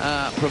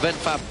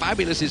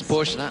Fabulous's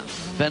push. That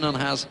Venom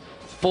has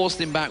forced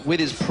him back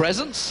with his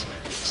presence.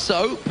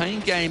 So,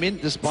 Pain Gaming,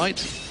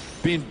 despite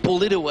being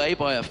bullied away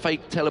by a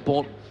fake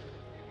teleport,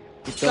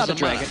 it doesn't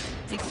matter.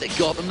 They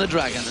got them the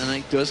dragon, and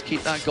it does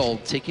keep that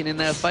gold ticking in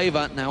their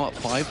favor, now at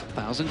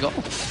 5,000 gold.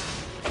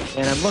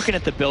 And I'm looking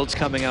at the builds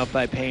coming out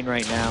by Pain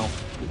right now.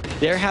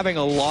 They're having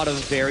a lot of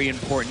very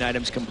important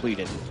items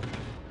completed.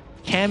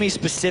 Cammy,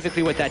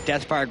 specifically with that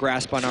Deathfire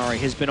Grasp on Ari,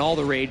 has been all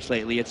the rage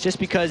lately. It's just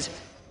because,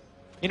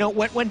 you know,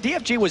 when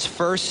DFG was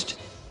first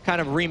kind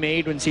of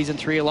remade in Season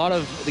 3, a lot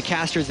of the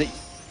casters that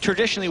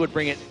traditionally would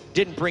bring it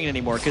didn't bring it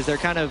anymore, because they're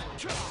kind of...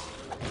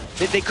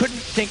 They couldn't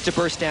think to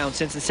burst down,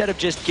 since instead of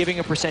just giving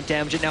a %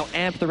 damage, it now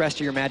amped the rest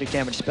of your magic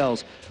damage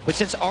spells. But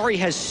since Ari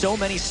has so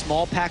many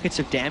small packets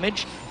of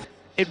damage,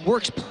 it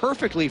works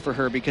perfectly for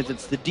her, because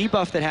it's the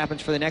debuff that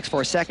happens for the next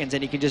 4 seconds,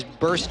 and he can just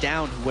burst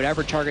down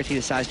whatever target he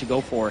decides to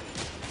go for.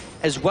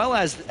 As well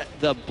as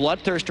the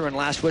Bloodthirster and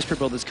Last Whisper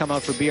build that's come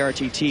out for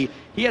BRTT.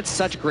 He had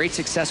such great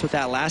success with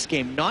that last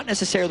game, not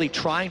necessarily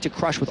trying to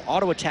crush with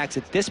auto attacks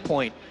at this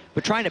point,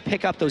 but trying to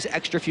pick up those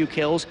extra few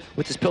kills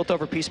with his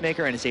Piltover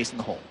Peacemaker and his Ace in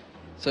the Hole.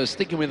 So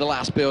sticking with the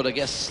last build, I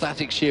guess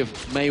Static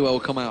Shiv may well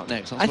come out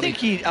next. I think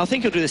he'll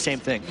do the same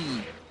thing.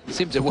 It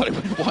seemed to,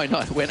 why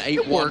not? It went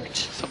 8-1,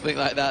 something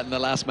like that in the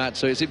last match,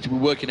 so it seemed to be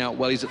working out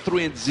well. He's at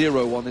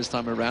 3-0 this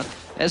time around.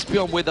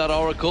 Espeon with that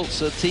Oracle,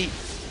 Sir T,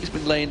 he's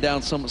been laying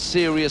down some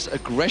serious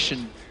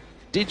aggression.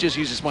 Did just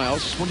use his smite. I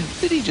was just wondering,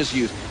 did he just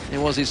use? It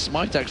was his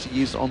smite actually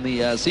used on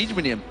the Siege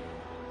Minion,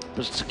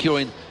 but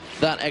securing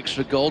that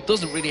extra gold.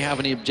 Doesn't really have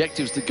any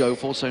objectives to go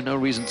for, so no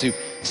reason to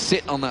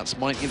sit on that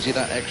smite. Gives you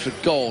that extra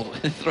gold.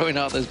 Throwing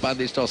out those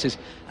bandage tosses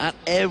at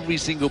every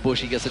single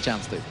bush he gets a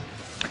chance to.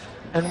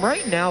 And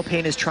right now,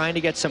 Pain is trying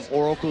to get some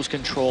Oracle's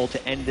control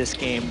to end this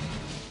game.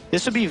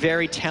 This would be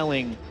very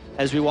telling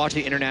as we watch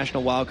the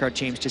international wildcard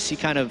teams to see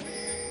kind of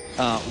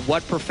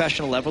what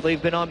professional level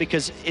they've been on,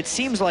 because it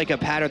seems like a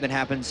pattern that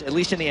happens, at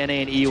least in the NA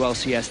and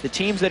EULCS. The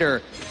teams that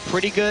are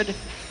pretty good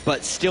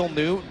but still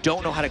new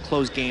don't know how to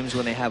close games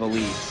when they have a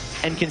lead.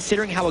 And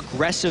considering how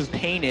aggressive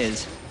Pain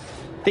is,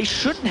 they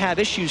shouldn't have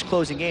issues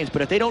closing games,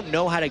 but if they don't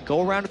know how to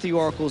go around with the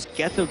Oracles,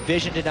 get the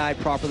vision to die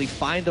properly,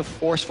 find the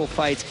forceful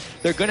fights,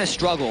 they're going to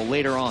struggle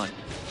later on.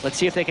 Let's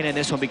see if they can end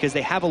this one, because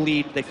they have a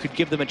lead that could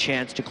give them a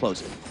chance to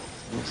close it.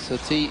 So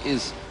T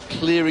is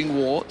clearing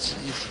wards.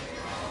 He's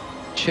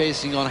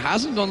chasing on.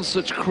 Hasn't gone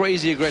such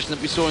crazy aggression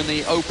that we saw in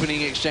the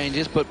opening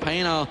exchanges, but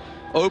Pain are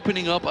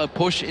opening up a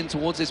push in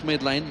towards this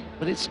mid lane,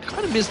 but it's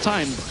kind of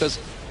mistimed because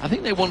I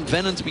think they want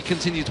Venom to be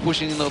continued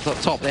pushing in the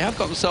top. They have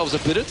got themselves a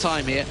bit of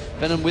time here.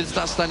 Venom with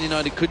that Stand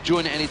United could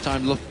join at any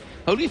time. Look,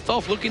 Holy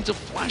Thoth looking to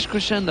flash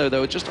Crescendo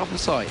though, just off the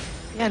side.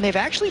 Yeah, and they've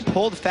actually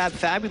pulled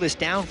Fabulous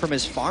down from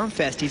his farm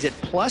fest. He's at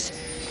plus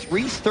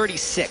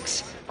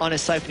 336 on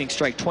his Siphoning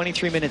Strike,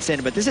 23 minutes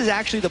in. But this is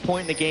actually the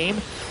point in the game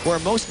where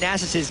most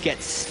Nasus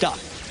get stuck.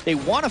 They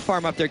want to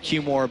farm up their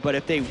Q more, but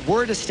if they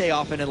were to stay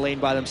off in a lane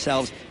by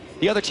themselves,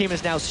 the other team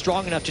is now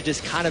strong enough to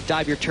just kind of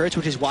dive your turrets,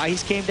 which is why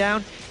he's came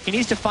down. He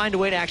needs to find a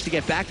way to actually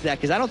get back to that,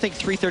 because I don't think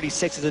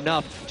 336 is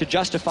enough to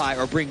justify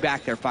or bring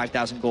back their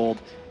 5,000 gold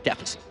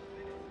deficit.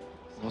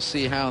 We'll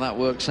see how that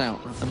works out.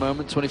 At the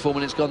moment, 24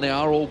 minutes gone, they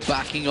are all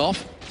backing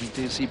off. You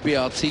do see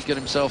BRT get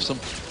himself some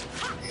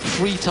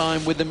free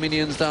time with the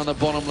minions down the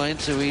bottom lane,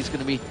 so he's going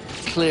to be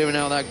clearing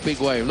out that big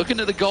wave. Looking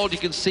at the gold, you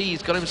can see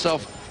he's got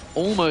himself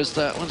almost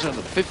 1,500,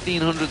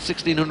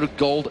 1,600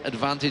 gold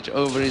advantage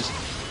over his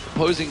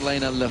opposing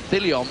laner,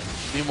 Lethilion.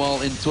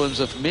 Meanwhile, in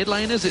terms of mid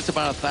laners, it's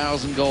about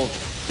 1,000 gold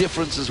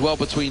difference as well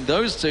between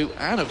those two,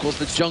 and of course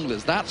the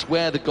junglers. That's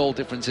where the gold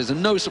difference is,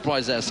 and no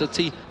surprise there. So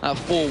T at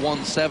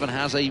 417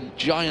 has a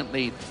giant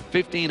lead,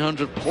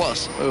 1,500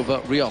 plus over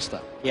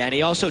Riosta. Yeah, and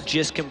he also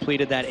just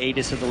completed that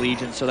Aegis of the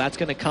Legion, so that's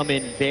going to come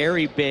in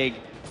very big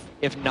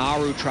if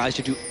Naru tries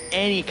to do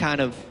any kind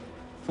of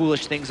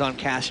foolish things on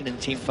Cashin in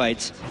team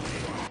fights.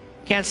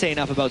 Can't say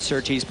enough about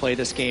Surtees play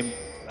this game,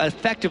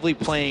 effectively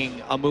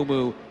playing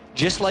Amumu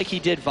just like he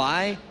did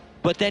Vi,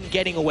 but then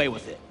getting away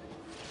with it.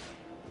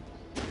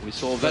 We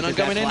saw Venom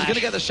coming in. He's going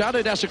to get the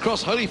Shadow Dash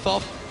across Holy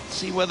Thoth.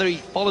 See whether he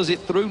follows it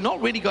through.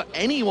 Not really got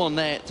anyone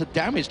there to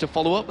damage to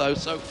follow up, though.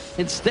 So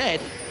instead,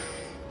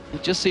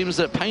 it just seems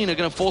that Pain are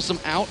going to force them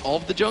out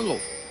of the jungle.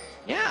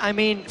 Yeah, I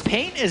mean,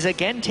 Pain is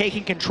again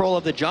taking control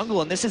of the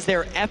jungle, and this is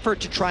their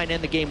effort to try and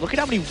end the game. Look at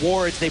how many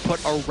wards they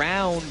put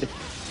around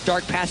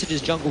Dark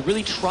Passage's jungle,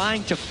 really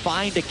trying to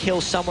find a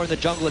kill somewhere in the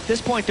jungle. At this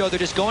point, though, they're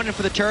just going in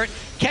for the turret,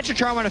 catch a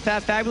charm on a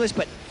Fabulous,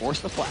 but force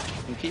the flash.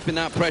 And keeping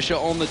that pressure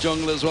on the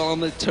jungle as well, on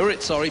the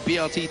turret, sorry.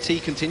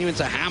 BRTT continuing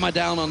to hammer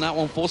down on that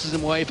one, forces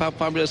him away.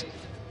 Fabulous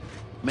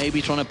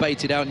maybe trying to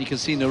bait it out, and you can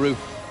see Naru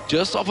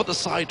just off at the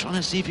side, trying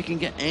to see if he can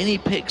get any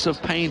picks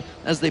of Pain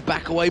as they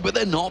back away, but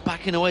they're not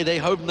backing away. They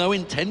have no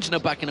intention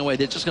of backing away.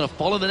 They're just going to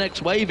follow the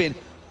next wave in.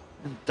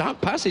 And Dark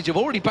Passage have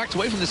already backed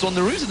away from this one.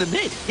 Naru's in the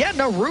mid. Yeah,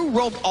 Naru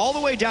rolled all the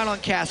way down on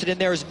Kassadin.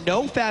 There is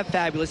no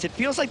Fabulous. It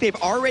feels like they've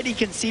already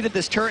conceded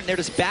this turret, and they're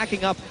just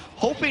backing up,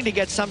 hoping to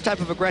get some type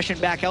of aggression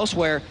back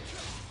elsewhere.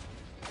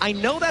 I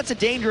know that's a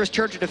dangerous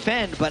turret to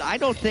defend, but I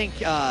don't think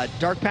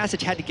Dark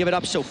Passage had to give it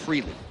up so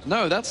freely.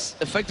 No, that's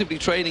effectively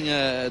trading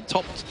a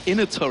top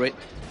inner turret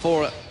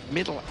for a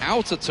middle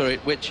outer turret,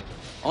 which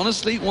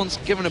honestly, once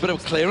given a bit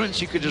of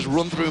clearance, you could just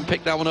run through and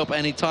pick that one up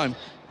any time.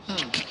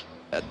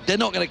 They're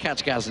not going to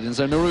catch Kassadin,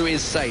 so Naru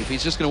is safe.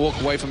 He's just going to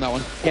walk away from that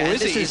one. Yeah, or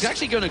is he? He's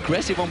actually going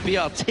aggressive on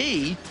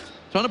BRT,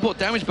 trying to put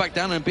damage back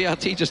down, and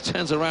BRT just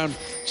turns around,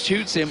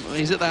 shoots him.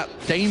 He's at that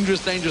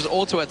dangerous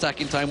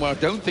auto-attacking time where I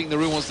don't think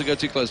Naru wants to go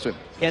too close to him.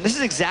 Yeah, and this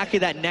is exactly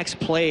that next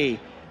play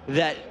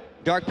that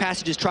Dark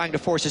Passage is trying to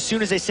force as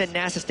soon as they send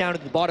Nasus down to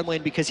the bottom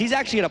lane, because he's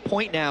actually at a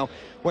point now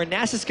where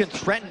Nasus can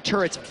threaten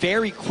turrets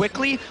very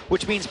quickly,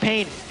 which means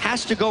Pain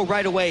has to go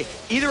right away.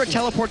 Either a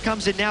teleport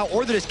comes in now,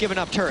 or they're just giving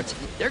up turrets.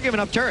 They're giving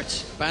up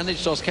turrets.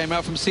 Bandage toss came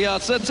out from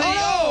CR30.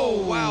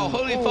 Oh, wow,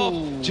 Holy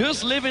Thoth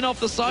just living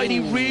off the side. He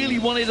really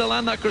wanted to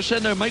land that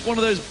crescendo, make one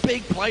of those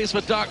big plays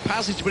for Dark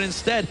Passage, but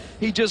instead,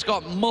 he just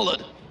got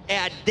mullered.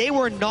 And they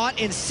were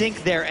not in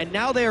sync there, and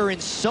now they are in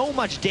so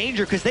much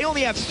danger because they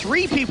only have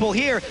 3 people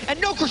here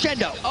and no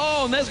crescendo.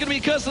 Oh, and there's going to be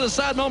a curse to the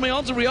sad moment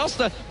onto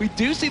Riosta. We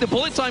do see the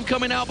bullet time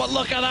coming out, but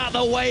look at that,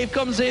 the wave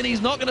comes in. He's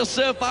not going to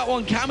surf that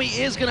one. Cammy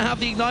is going to have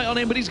the ignite on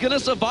him, but he's going to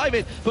survive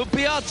it. But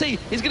BRT,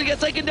 he's going to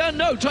get taken down.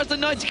 No, tries the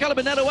 90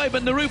 caliber net away,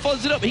 but Naru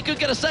follows it up. He could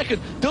get a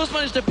second, does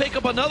manage to pick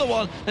up another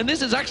one, and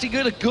this is actually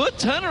a good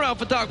turnaround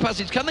for Dark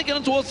Passage. Can they get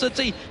him towards the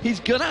T? He's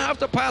going to have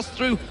to pass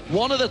through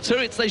one of the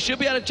turrets. They should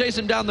be able to chase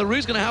him down.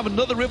 Naru's going to have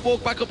another rip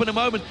walk back up in a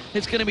moment.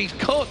 It's going to be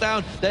caught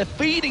down. They're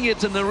feeding it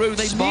to Naru.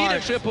 They need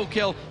a triple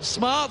kill.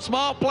 Smart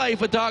play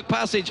for Dark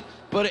Passage,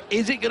 but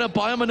is it going to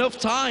buy him enough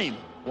time?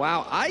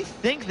 Wow, I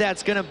think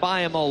that's going to buy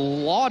him a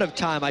lot of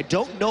time. I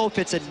don't know if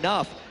it's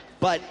enough,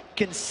 but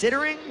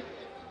considering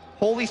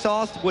Holy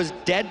Thoth was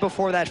dead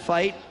before that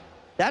fight,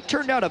 that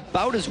turned out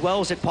about as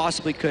well as it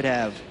possibly could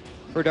have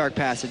for Dark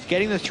Passage.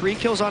 Getting the 3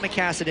 kills on a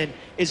Kassadin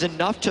is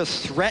enough to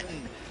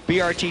threaten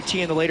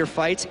BRTT in the later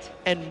fights,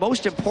 and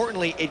most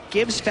importantly, it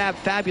gives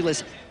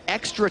Fabulous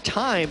extra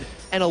time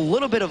and a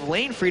little bit of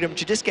lane freedom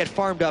to just get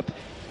farmed up.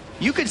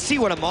 You could see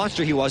what a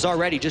monster he was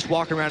already just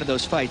walking around in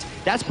those fights.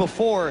 That's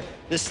before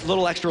this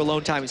little extra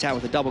alone time he's had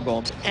with the double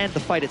golems and the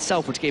fight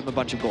itself, which gave him a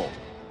bunch of gold.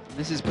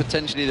 This is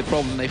potentially the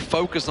problem. They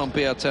focus on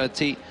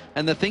BRTT,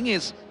 and the thing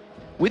is,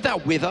 with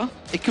that wither,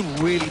 it can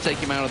really take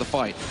him out of the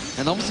fight.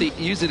 And obviously,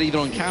 use it either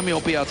on Cammy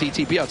or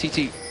BRTT.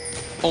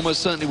 BRTT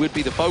almost certainly would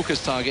be the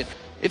focus target.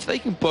 If they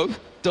can both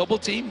double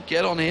team,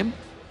 get on him,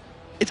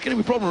 it's going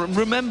to be a problem. And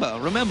remember,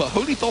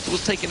 Holy Thoth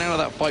was taken out of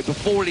that fight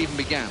before it even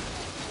began.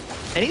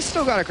 And he's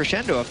still got a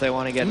crescendo if they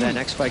want to get that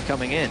next fight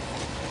coming in.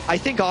 I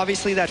think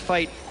obviously that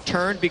fight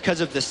turned because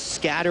of the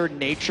scattered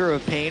nature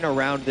of Pain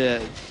around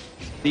the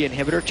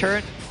inhibitor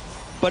turret,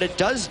 but it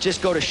does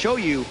just go to show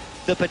you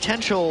the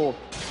potential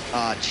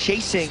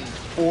chasing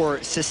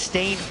or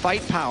sustained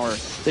fight power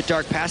that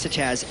Dark Passage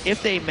has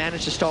if they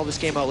manage to stall this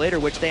game out later,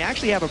 which they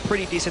actually have a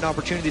pretty decent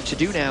opportunity to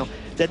do now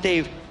that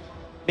they've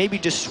maybe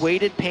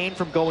dissuaded Pain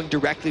from going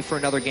directly for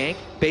another gank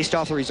based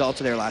off the results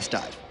of their last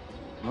dive.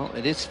 Well,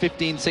 it is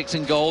 15-6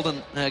 in gold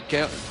and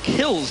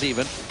kills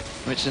even,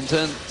 which in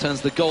turn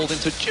turns the gold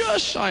into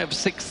just shy of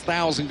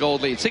 6,000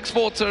 gold lead.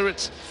 6-4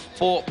 turrets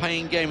for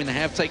Pain Gaming. They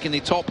have taken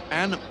the top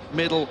and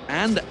middle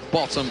and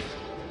bottom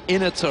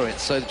inner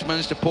turrets. So they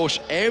managed to push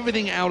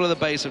everything out of the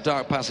base of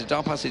Dark Passage.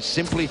 Dark Passage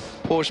simply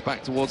pushed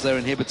back towards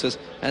their inhibitors.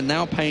 And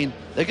now Pain,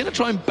 they're going to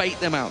try and bait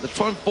them out. They're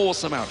trying to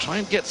force them out. Try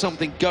and get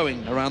something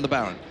going around the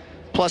Baron.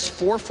 Plus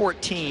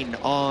 414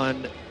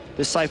 on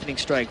the siphoning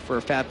strike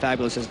for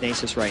Fabulous as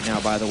Nasus right now,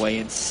 by the way,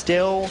 and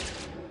still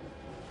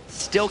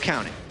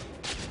counting.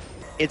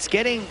 It's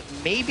getting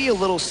maybe a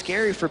little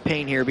scary for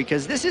Pain here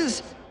because this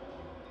is,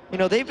 you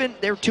know, they're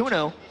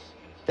 2-0.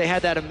 They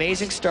had that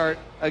amazing start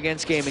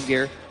against Gaming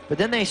Gear, but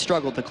then they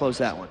struggled to close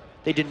that one.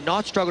 They did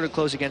not struggle to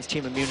close against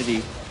Team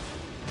Immunity.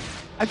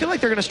 I feel like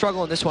they're going to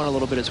struggle in this one a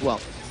little bit as well.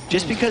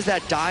 Just because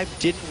that dive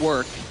didn't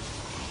work,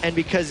 and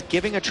because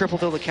giving a triple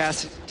kill to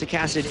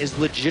Kassadin is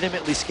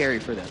legitimately scary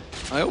for them.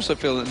 I also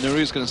feel that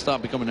Naru's going to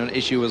start becoming an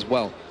issue as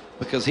well,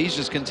 because he's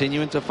just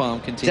continuing to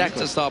farm, continuing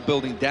to start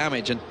building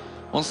damage, and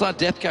once that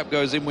death cap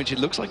goes in, which it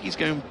looks like he's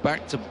going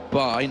back to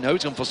buy, no,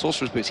 he's gone for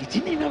Sorcerer's Boots. He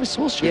didn't even have a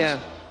Sorcerer's. Yeah,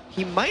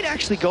 he might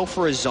actually go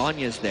for a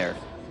Zhonya's there,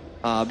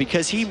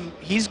 because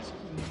he's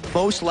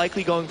most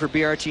likely going for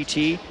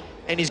BRTT,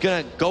 and he's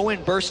going to go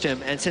in, burst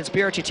him, and since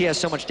BRTT has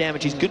so much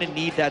damage, he's going to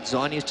need that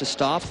Zhonya's to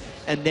stop,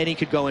 and then he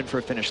could go in for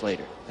a finish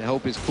later. I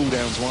hope his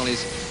cooldowns while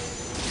he's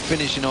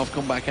finishing off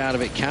come back out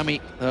of it. Cammy,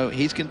 though,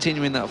 he's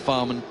continuing that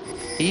farm, and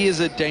he is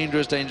a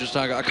dangerous, dangerous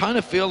target. I kind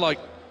of feel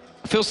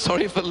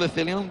sorry for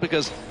Lithilion,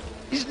 because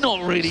he's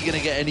not really going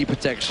to get any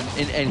protection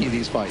in any of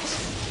these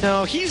fights.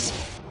 No, he's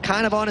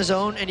kind of on his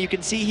own, and you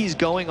can see he's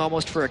going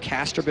almost for a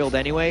caster build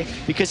anyway,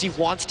 because he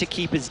wants to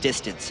keep his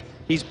distance.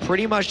 He's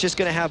pretty much just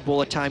going to have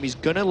bullet time. He's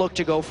going to look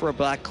to go for a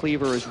Black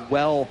Cleaver as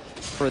well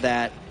for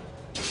that,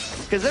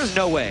 because there's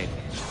no way.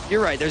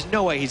 You're right, there's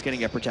no way he's going to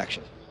get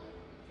protection.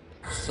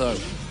 So,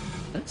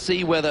 let's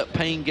see whether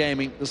Pain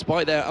Gaming,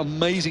 despite their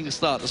amazing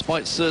start,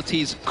 despite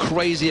Surtees'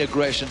 crazy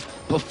aggression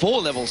before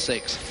level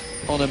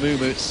 6 on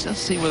Amumu, let's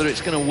see whether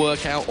it's going to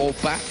work out or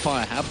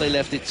backfire. Have they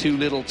left it too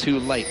little, too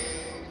late?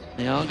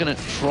 They are going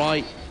to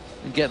try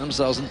and get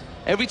themselves, and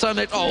every time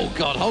they, oh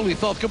god, Holy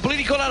Thoth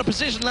completely caught out of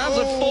position, lands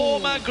a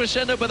 4-man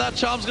crescendo, but that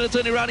charm's going to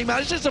turn it around. He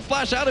manages to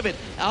flash out of it.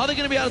 Are they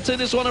going to be able to turn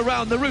this one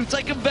around? The root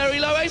taken very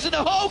low, ace in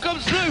the hole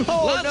comes through,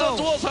 lands on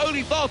towards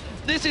Holy Thoth.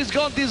 This has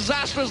gone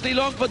disastrously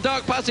long for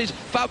Dark Passage.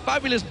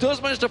 Fabulous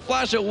does manage to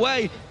flash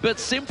away, but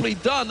simply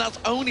done. That's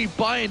only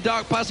buying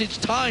Dark Passage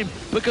time,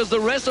 because the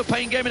rest of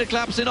Pain Gaming are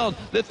collapsing on.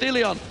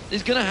 Lithilion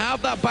is going to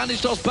have that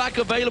bandage toss back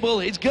available.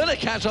 He's going to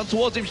catch on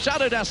towards him.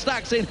 Shadow Dash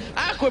stacks in.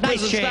 Aqua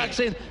Prison stacks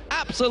in.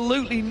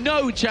 Absolutely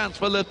no chance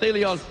for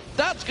Lithilion.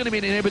 That's going to be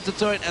an inhibitor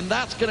turret, and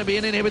that's going to be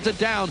an inhibitor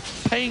down.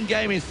 Pain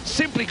Gaming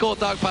simply caught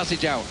Dark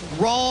Passage out.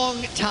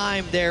 Wrong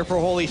time there for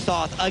Holy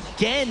Thoth.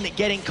 Again,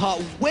 getting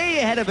caught way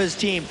ahead of his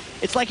team.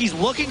 It's like he's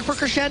looking for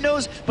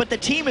crescendos, but the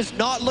team is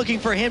not looking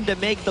for him to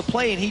make the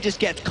play, and he just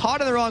gets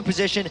caught in the wrong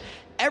position.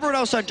 Everyone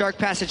else on Dark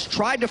Passage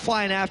tried to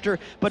fly in after,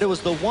 but it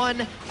was the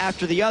one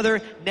after the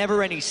other.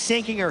 Never any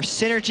syncing or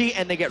synergy,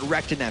 and they get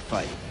wrecked in that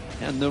fight.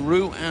 And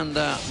Naru and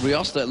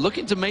Riosta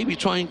looking to maybe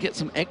try and get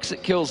some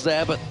exit kills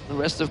there, but the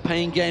rest of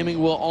Pain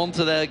Gaming were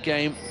onto their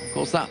game. Of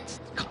course,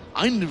 that's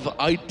kind of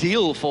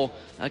ideal for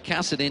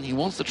Kassadin. He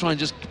wants to try and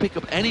just pick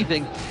up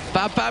anything.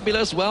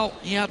 Fabulous, well,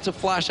 he had to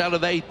flash out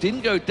of A,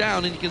 didn't go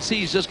down, and you can see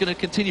he's just going to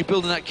continue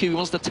building that queue. He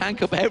wants to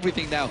tank up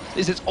everything now.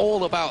 This is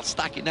all about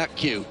stacking that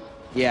queue.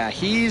 Yeah,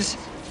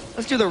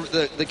 let's do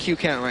the queue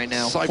count right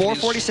now.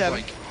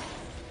 447,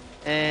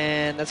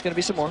 and that's going to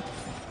be some more.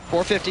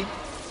 450,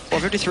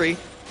 453.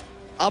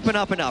 Up and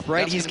up and up,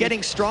 right? That's He's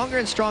getting stronger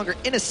and stronger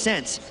in a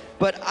sense,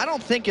 but I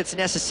don't think it's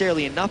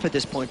necessarily enough at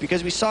this point,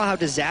 because we saw how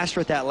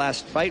disastrous that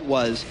last fight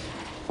was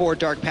for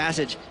Dark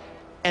Passage.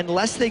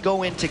 Unless they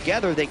go in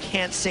together, they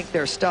can't sync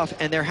their stuff,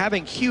 and they're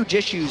having huge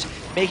issues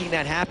making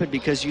that happen,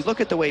 because you look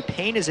at the way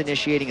Pain is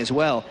initiating as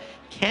well.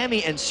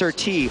 Cammy and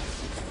Surtee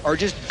are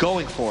just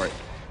going for it.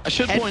 I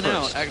should point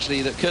out,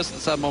 actually, that Curse of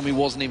the Sad Mommy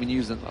wasn't even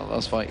used in that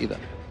last fight either.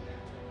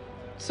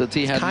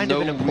 Surtee had no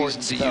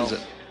reason to use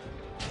it.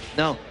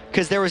 No,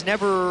 because there was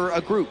never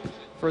a group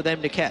for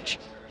them to catch.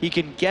 He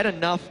can get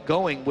enough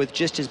going with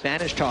just his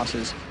banish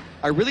tosses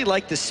I really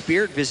like the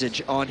Spirit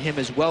Visage on him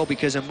as well,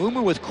 because a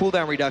Mumu with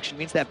cooldown reduction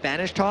means that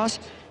Banish Toss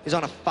is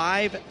on a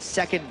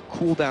 5-second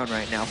cooldown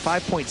right now,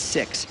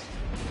 5.6.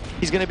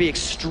 He's going to be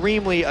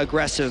extremely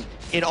aggressive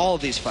in all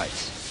of these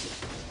fights.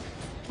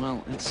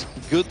 Well, it's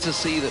good to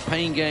see that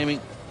Pain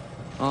Gaming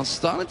are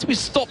starting to be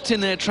stopped in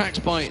their tracks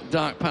by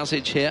Dark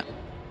Passage here.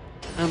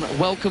 And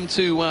welcome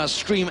to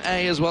Stream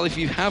A as well. If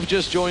you have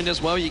just joined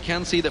us, well, you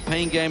can see that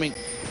Pain Gaming,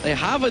 they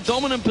have a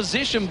dominant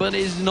position, but it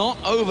is not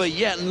over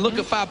yet. And look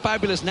at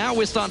Fabulous. Now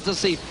we're starting to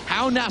see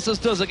how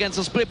Nasus does against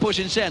a split push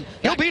in Shen.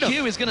 That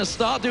Q is going to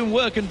start doing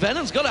work, and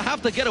Venom's got to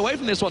have to get away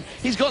from this one.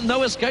 He's got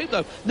no escape,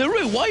 though.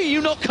 Naru, why are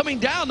you not coming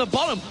down the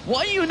bottom?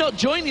 Why are you not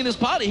joining this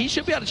party? He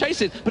should be able to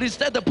chase it, but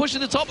instead they're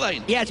pushing the top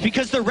lane. Yeah, it's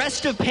because the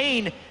rest of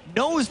Pain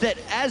knows that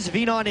as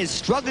Venom is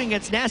struggling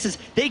against Nasus,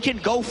 they can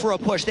go for a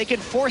push. They can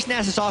force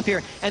Nasus off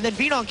here, and then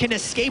Venom can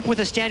escape with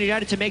a Stand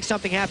United to make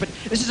something happen.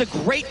 This is a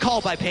great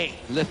call by Pain.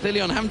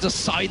 Lethillion having to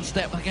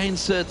sidestep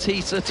against Sir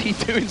T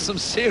doing some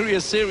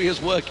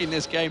serious work in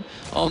this game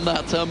on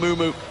that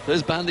Mumu.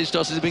 Those bandage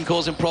tosses have been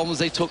causing problems.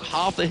 They took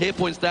half the hit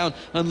points down,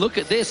 and look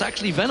at this.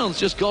 Actually,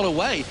 Venom's just got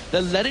away.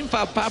 They're letting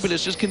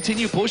Fabulous just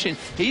continue pushing.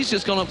 He's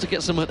just gone up to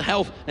get some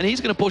health, and he's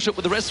going to push up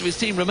with the rest of his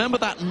team. Remember,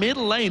 that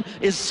middle lane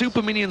is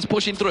super minions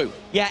pushing through.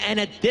 Yeah, and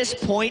at this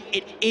point,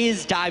 it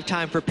is dive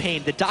time for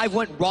Pain. The dive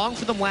went wrong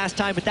for them last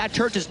time, but that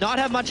turret does not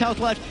have much health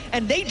left,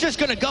 and they just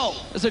gonna go.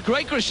 It's a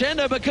great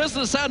crescendo because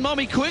the Sad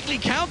Mommy quickly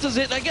counters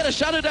it. They get a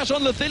Shadow Dash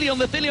on Lethillion.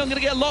 Lethillion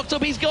gonna get locked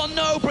up. He's got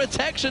no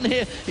protection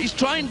here. He's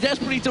trying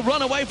desperately to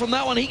run away from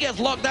that one. He gets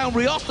locked down.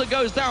 Riosta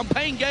goes down.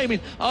 Pain Gaming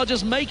are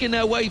just making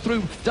their way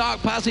through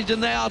Dark Passage,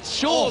 and they are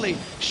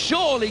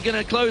surely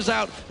gonna close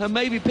out and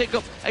maybe pick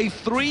up a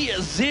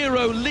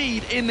 3-0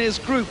 lead in this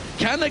group.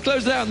 Can they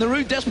close it out?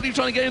 Naru desperately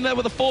trying to get in there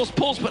with a forced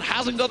pulse, but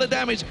hasn't got the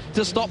damage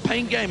to stop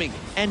Pain Gaming.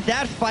 And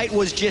that fight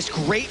was just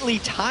greatly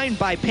timed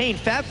by Pain.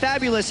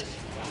 Fabulous,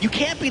 you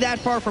can't be that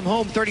far from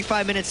home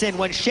 35 minutes in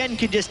when Shen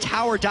can just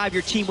tower dive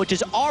your team, which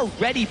is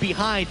already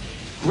behind.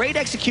 Great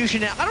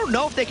execution, and I don't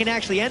know if they can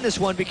actually end this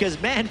one,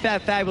 because man,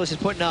 Fabulous is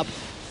putting up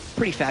a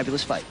pretty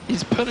fabulous fight.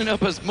 He's putting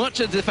up as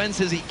much a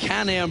defense as he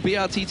can here, and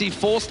BRTT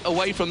forced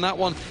away from that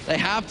one. They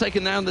have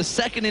taken down the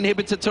second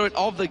inhibitor turret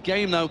of the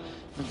game, though.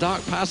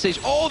 Dark Passage.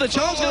 Oh, the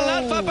charm's going to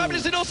land.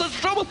 Fabulous in all sorts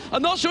of trouble.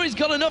 I'm not sure he's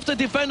got enough to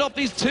defend off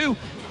these two.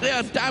 They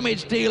are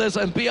damage dealers,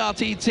 and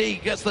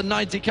BRTT gets the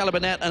 90 caliber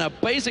net and a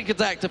basic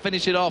attack to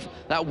finish it off.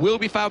 That will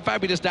be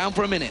Fabulous down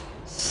for a minute.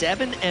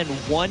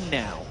 7-1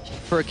 now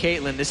for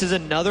Caitlyn. This is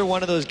another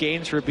one of those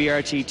games for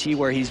BRTT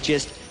where he's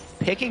just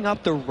picking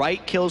up the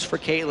right kills for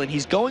Caitlyn.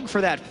 He's going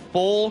for that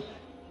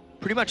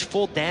pretty much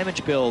full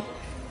damage build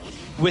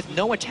with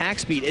no attack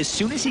speed. As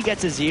soon as he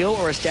gets a Zeal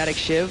or a Static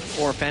Shiv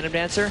or a Phantom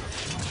Dancer,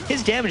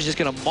 his damage is just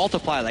going to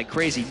multiply like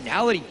crazy.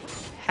 Now that he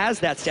has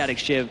that Static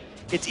Shiv,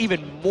 it's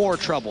even more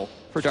trouble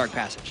for Dark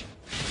Passage.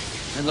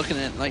 And looking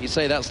at, like you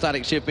say, that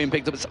Static Shiv being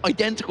picked up, it's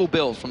identical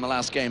build from the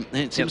last game,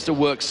 and it seems to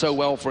work so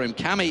well for him.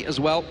 Cammy as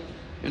well,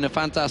 doing a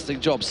fantastic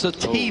job. Sir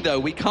T, though,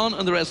 we can't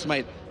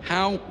underestimate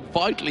how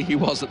vitally he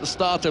was at the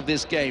start of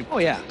this game. Oh,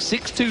 yeah.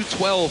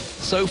 6-2-12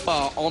 so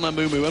far on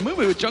Amumu.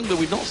 Amumu, a jungler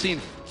we've not seen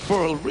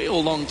for a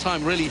real long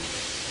time, really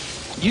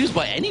used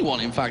by anyone,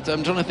 in fact.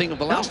 I'm trying to think of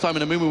the last time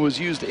an Amumu was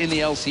used in the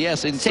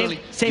LCS. In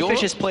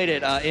Fish has played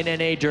it in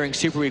NA during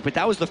Super Week, but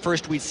that was the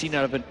first we'd seen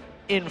out of it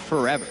in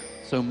forever.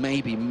 So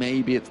maybe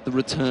it's the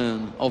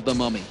return of the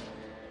mummy.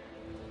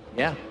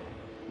 Yeah,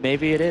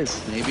 maybe it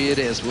is. Maybe it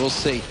is. We'll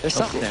see. There's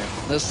something there.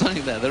 There's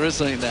something there. There is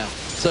something there.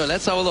 So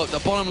let's have a look. The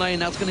bottom lane,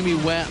 that's going to be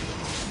where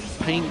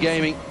Pain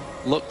Gaming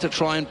look to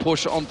try and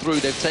push on through.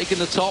 They've taken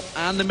the top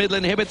and the middle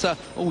inhibitor.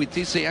 Oh, we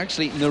do see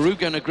actually Naru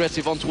going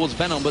aggressive on towards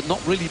Venom, but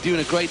not really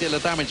doing a great deal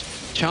of damage.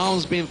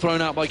 Charles being thrown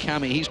out by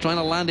Cammy. He's trying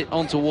to land it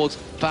on towards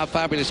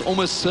Fabulous.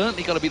 Almost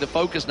certainly got to be the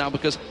focus now,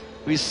 because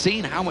we've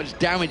seen how much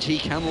damage he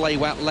can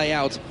lay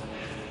out.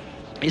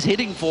 He's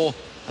hitting for,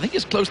 I think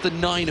it's close to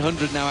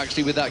 900 now,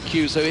 actually, with that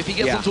Q. So if he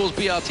gets on towards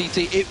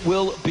BRTT, it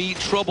will be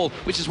trouble,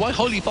 which is why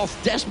Holy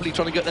Thoth's desperately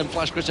trying to get them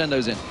flash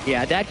crescendos in.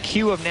 Yeah, that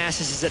Q of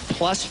Nasus is at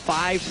plus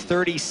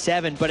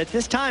 537, but at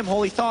this time,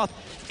 Holy Thoth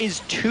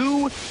is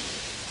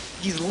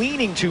he's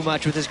leaning too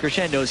much with his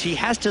crescendos. He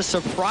has to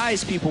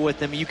surprise people with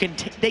them.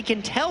 They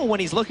can tell when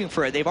he's looking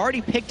for it. They've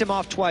already picked him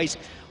off twice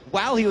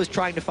while he was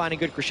trying to find a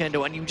good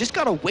crescendo, and you just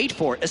gotta wait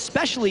for it,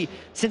 especially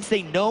since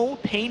they know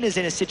Pain is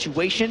in a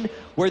situation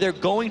where they're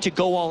going to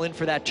go all in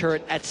for that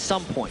turret at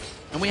some point.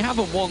 And we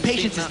haven't once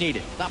Patience is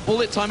needed. That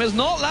bullet time has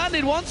not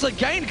landed once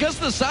again because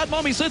the Sad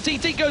Mommy. So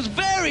TT goes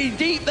very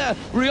deep there.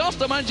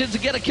 Riosta manages to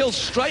get a kill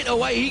straight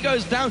away. He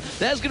goes down.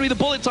 There's going to be the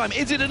bullet time.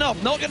 Is it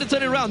enough? Not going to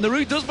turn it around.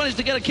 Naru does manage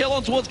to get a kill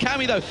on towards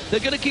Cammy, though.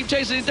 They're going to keep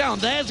chasing it down.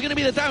 There's going to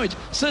be the damage.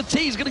 Sir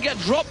T's going to get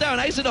dropped down.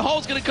 Ace in the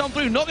Hole's going to come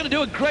through. Not going to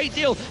do a great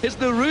deal. It's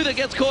Naru that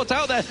gets caught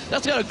out there.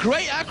 That's got a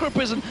great Acro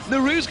Prism.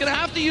 Naru's going to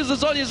have to use the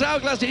Zhonya's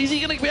Hourglass. Is he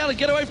going to be able to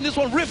get away from this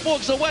one? Rift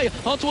walks away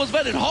on towards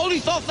Venom.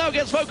 Holy Thoth now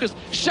gets focused.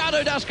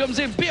 Shadow Dash comes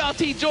in.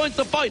 BRT joins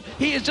the fight.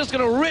 He is just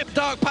going to rip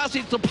Dark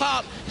Passage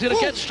apart. He's going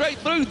to get straight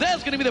through.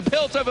 There's going to be the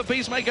pilt over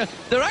Peacemaker.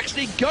 They're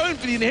actually going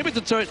for the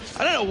inhibitor turret.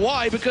 I don't know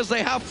why, because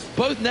they have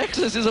both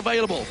Nexuses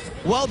available.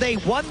 Well, they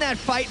won that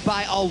fight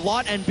by a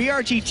lot, and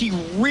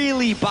BRTT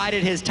really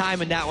bided his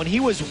time in that one. He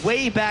was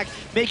way back,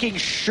 making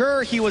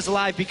sure he was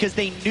alive because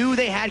they knew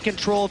they had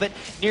control of it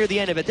near the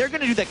end of it. They're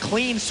going to do the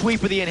clean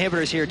sweep of the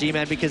inhibitors here,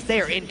 D-Man, because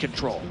they are in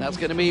control. That's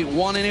going to be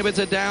one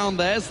inhibitor down.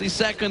 There's the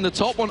second. The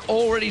top one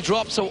already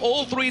dropped, so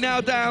all three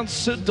now down.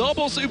 So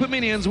double super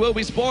minions will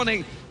be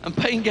spawning, and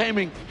Pain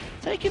Gaming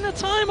taking the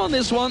time on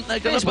this one. They're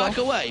going to back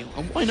away.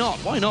 And why not?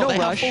 Why not? No they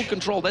rush. have full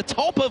control. They're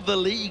top of the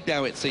league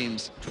now, it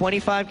seems.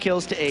 25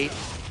 kills to 8.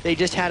 They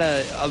just had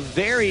a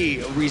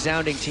very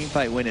resounding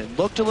teamfight win. It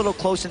looked a little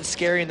close and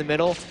scary in the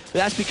middle, but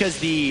that's because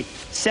the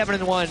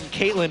 7-1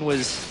 Caitlyn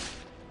was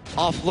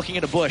off looking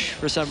at a bush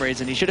for some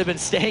reason. He should have been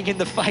staying in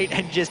the fight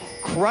and just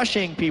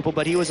crushing people,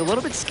 but he was a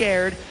little bit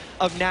scared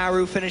of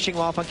Naru finishing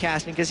off on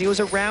casting because he was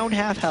around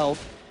half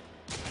health.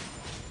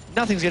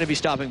 Nothing's going to be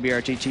stopping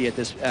BRTT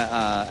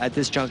at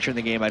this juncture in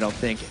the game, I don't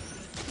think.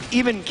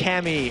 Even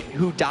Cammy,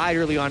 who died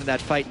early on in that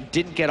fight,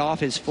 didn't get off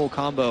his full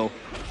combo,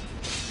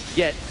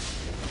 yet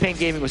Pain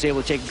Gaming was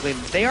able to take him clean.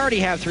 They already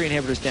have 3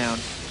 inhibitors down.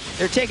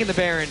 They're taking the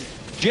Baron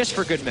just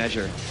for good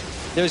measure.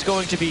 There's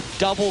going to be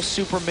double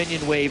super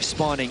minion waves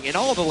spawning in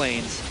all the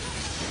lanes.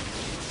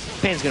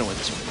 Pain's going to win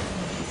this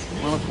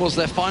one. Well, of course,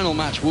 their final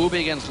match will be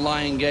against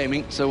Lion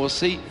Gaming, so we'll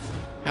see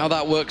how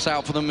that works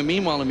out for them. And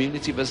meanwhile,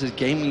 Immunity versus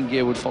Gaming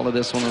Gear would follow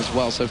this one as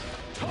well. So,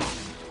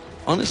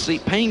 honestly,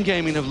 Pain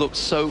Gaming have looked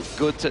so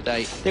good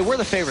today. They were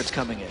the favorites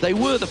coming in. They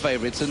were the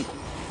favorites, and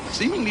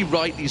seemingly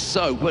rightly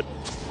so, but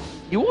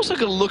you also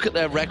got to look at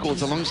their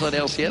records alongside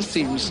LCS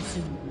teams.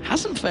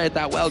 Hasn't fared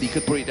that well. You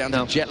could put it down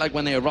to jet lag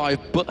when they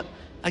arrived, but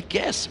I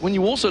guess when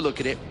you also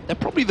look at it, they're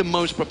probably the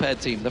most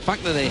prepared team. The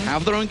fact that they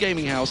have their own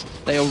gaming house,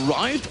 they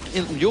arrived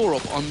in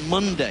Europe on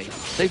Monday.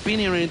 They've been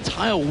here an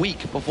entire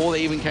week before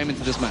they even came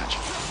into this match.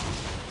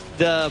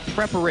 The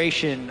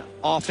preparation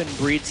often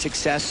breeds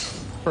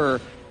success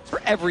for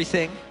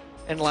everything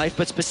in life,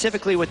 but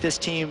specifically with this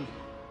team,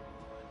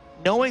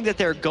 knowing that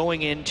they're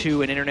going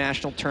into an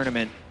international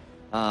tournament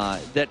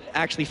that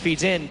actually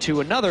feeds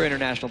into another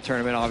international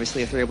tournament,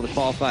 obviously, if they're able to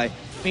qualify,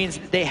 means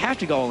they have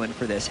to go all in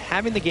for this.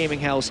 Having the gaming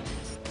house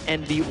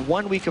and the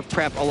 1 week of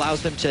prep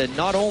allows them to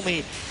not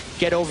only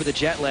get over the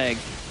jet lag,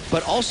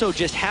 but also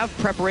just have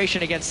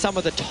preparation against some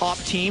of the top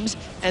teams.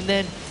 And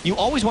then you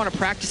always want to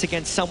practice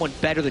against someone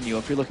better than you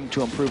if you're looking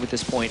to improve at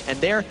this point.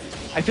 And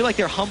I feel like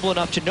they're humble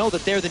enough to know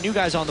that they're the new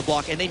guys on the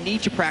block and they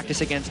need to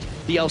practice against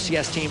the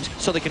LCS teams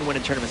so they can win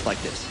in tournaments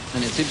like this.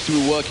 And it seems to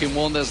be working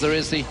wonders. There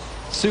is the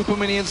super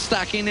minions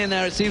stacking in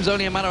there. It seems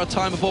only a matter of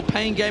time before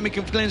Pain Gaming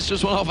can clinch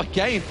just one off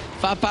again.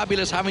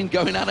 Fabulous having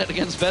going at it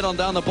against Vedon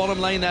down the bottom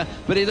lane there.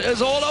 But it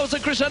is all over.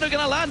 Crescendo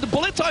going to land. The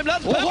bullet time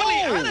lands perfectly.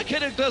 And a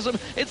Cataclysm.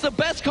 It's the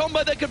best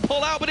combo they can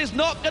pull out, but it's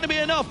not going to be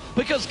enough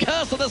because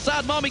Curse of the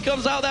Sad Mommy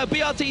comes out there.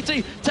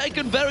 BRTT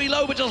taken very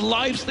low, but just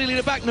live stealing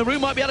it back. Naru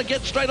might be able to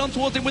get straight on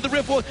towards him with the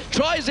Riftward.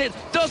 Tries it.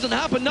 Doesn't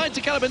happen. 90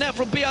 caliber net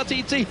from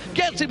BRTT.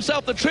 Gets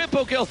himself the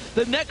triple kill.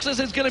 The Nexus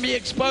is going to be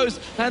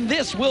exposed, and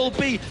this will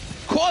be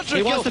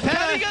quadra kill.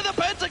 Can he get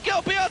the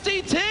pentakill?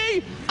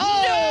 BRTT?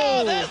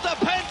 Oh! No! There's the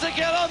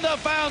pentakill on the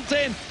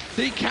fountain.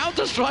 The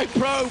Counter-Strike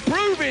Pro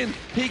proving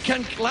he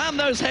can land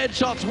those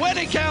headshots when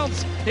it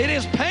counts. It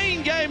is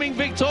Pain Gaming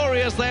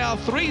victorious. They are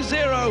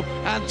 3-0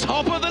 and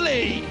top of the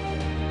league.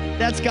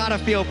 That's got to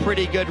feel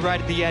pretty good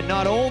right at the end.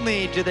 Not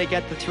only do they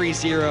get the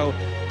 3-0,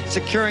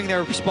 securing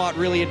their spot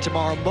really in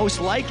tomorrow, most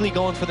likely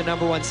going for the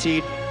 #1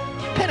 seed.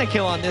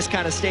 Pentakill on this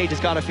kind of stage has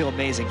got to feel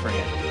amazing for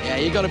him. Yeah,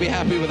 you got to be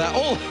happy with that.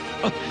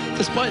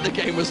 Despite the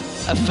game was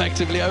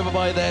effectively over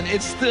by then,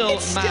 it still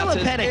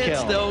matters. A pentakill. It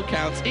still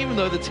counts, even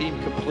though the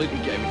team completely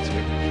gave it to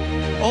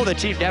him. Oh, the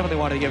team definitely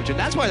wanted to give it to him.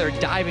 That's why they're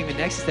diving the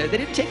Nexus there. They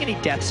didn't take any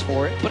deaths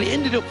for it. But he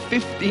ended up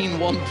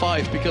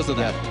 15-1-5 because of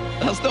that.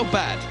 That's not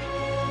bad.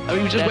 I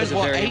mean, we just went,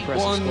 what,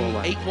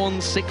 8-1,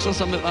 8-1-6 or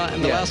something like that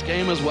in the last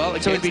game as well.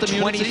 So it'd be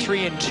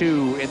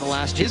 23-2 in the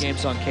last 2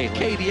 games on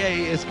Caitlyn.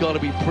 KDA has got to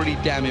be pretty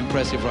damn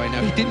impressive right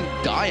now. He didn't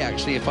die,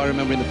 actually, if I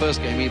remember, in the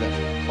first game either.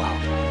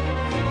 Wow.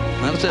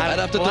 I'd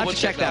have to double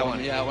check that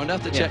one. Yeah, we'll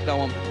have to check that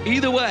one.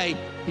 Either way,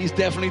 he's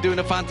definitely doing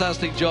a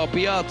fantastic job.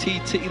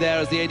 BRTT there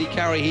as the AD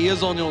carry. He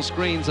is on your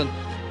screens and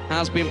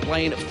has been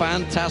playing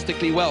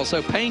fantastically well.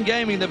 So Pain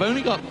Gaming, they've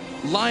only got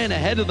Lion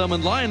ahead of them,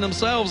 and Lion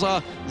themselves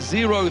are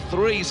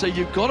 0-3. So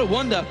you've got to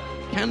wonder,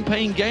 can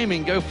Pain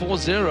Gaming go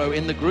 4-0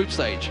 in the group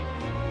stage?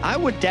 I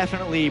would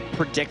definitely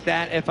predict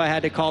that if I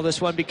had to call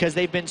this one, because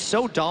they've been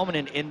so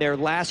dominant in their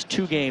last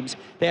 2 games.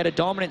 They had a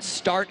dominant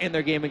start in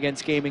their game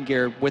against Gaming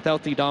Gear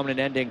without the dominant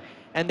ending.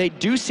 And they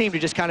do seem to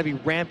just kind of be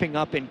ramping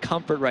up in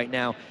comfort right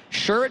now.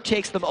 Sure, it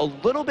takes them a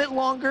little bit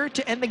longer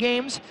to end the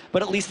games,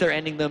 but at least they're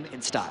ending them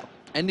in style.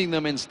 Ending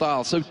them in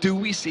style. So do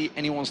we see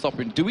anyone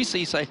stopping? Do we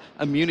see, say,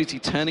 Immunity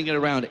turning it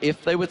around?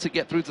 If they were to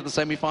get through to the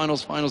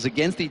semifinals, finals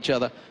against each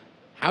other,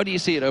 how do you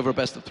see it over a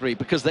best of 3?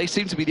 Because they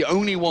seem to be the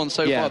only one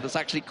so far that's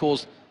actually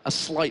caused a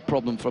slight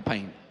problem for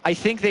Pain. I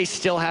think they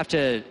still have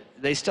to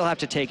they still have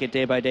to take it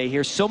day by day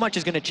here. So much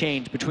is going to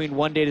change between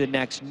one day to the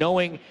next,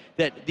 knowing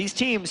that these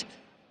teams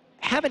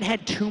haven't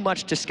had too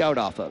much to scout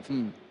off of.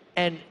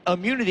 And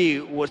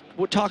Immunity, we're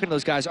talking to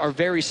those guys, are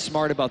very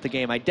smart about the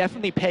game. I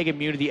definitely peg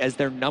Immunity as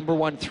their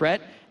 #1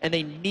 threat, and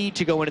they need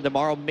to go into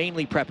tomorrow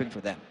mainly prepping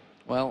for them.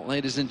 Well,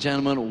 ladies and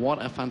gentlemen,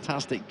 what a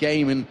fantastic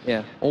game. And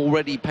Yeah.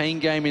 already Pain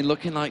Gaming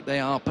looking like they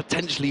are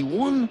potentially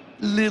one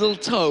little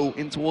toe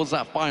in towards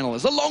that final.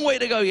 There's a long way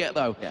to go yet,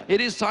 though. Yeah.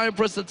 It is time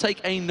for us to take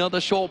another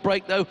short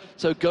break, though.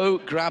 So go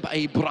grab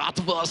a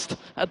bratwurst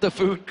at the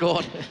food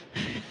court.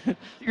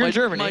 You're in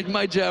Germany.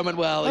 My German,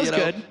 well, That's you know,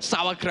 good.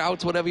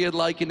 sauerkraut, whatever you'd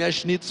like in there,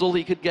 schnitzel,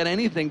 he could get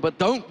anything. But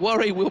don't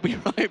worry, we'll be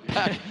right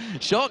back.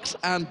 Shocks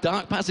and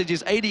Dark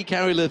Passages AD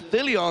carry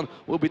Lethilion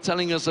will be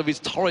telling us of his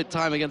torrid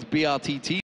time against BRTT.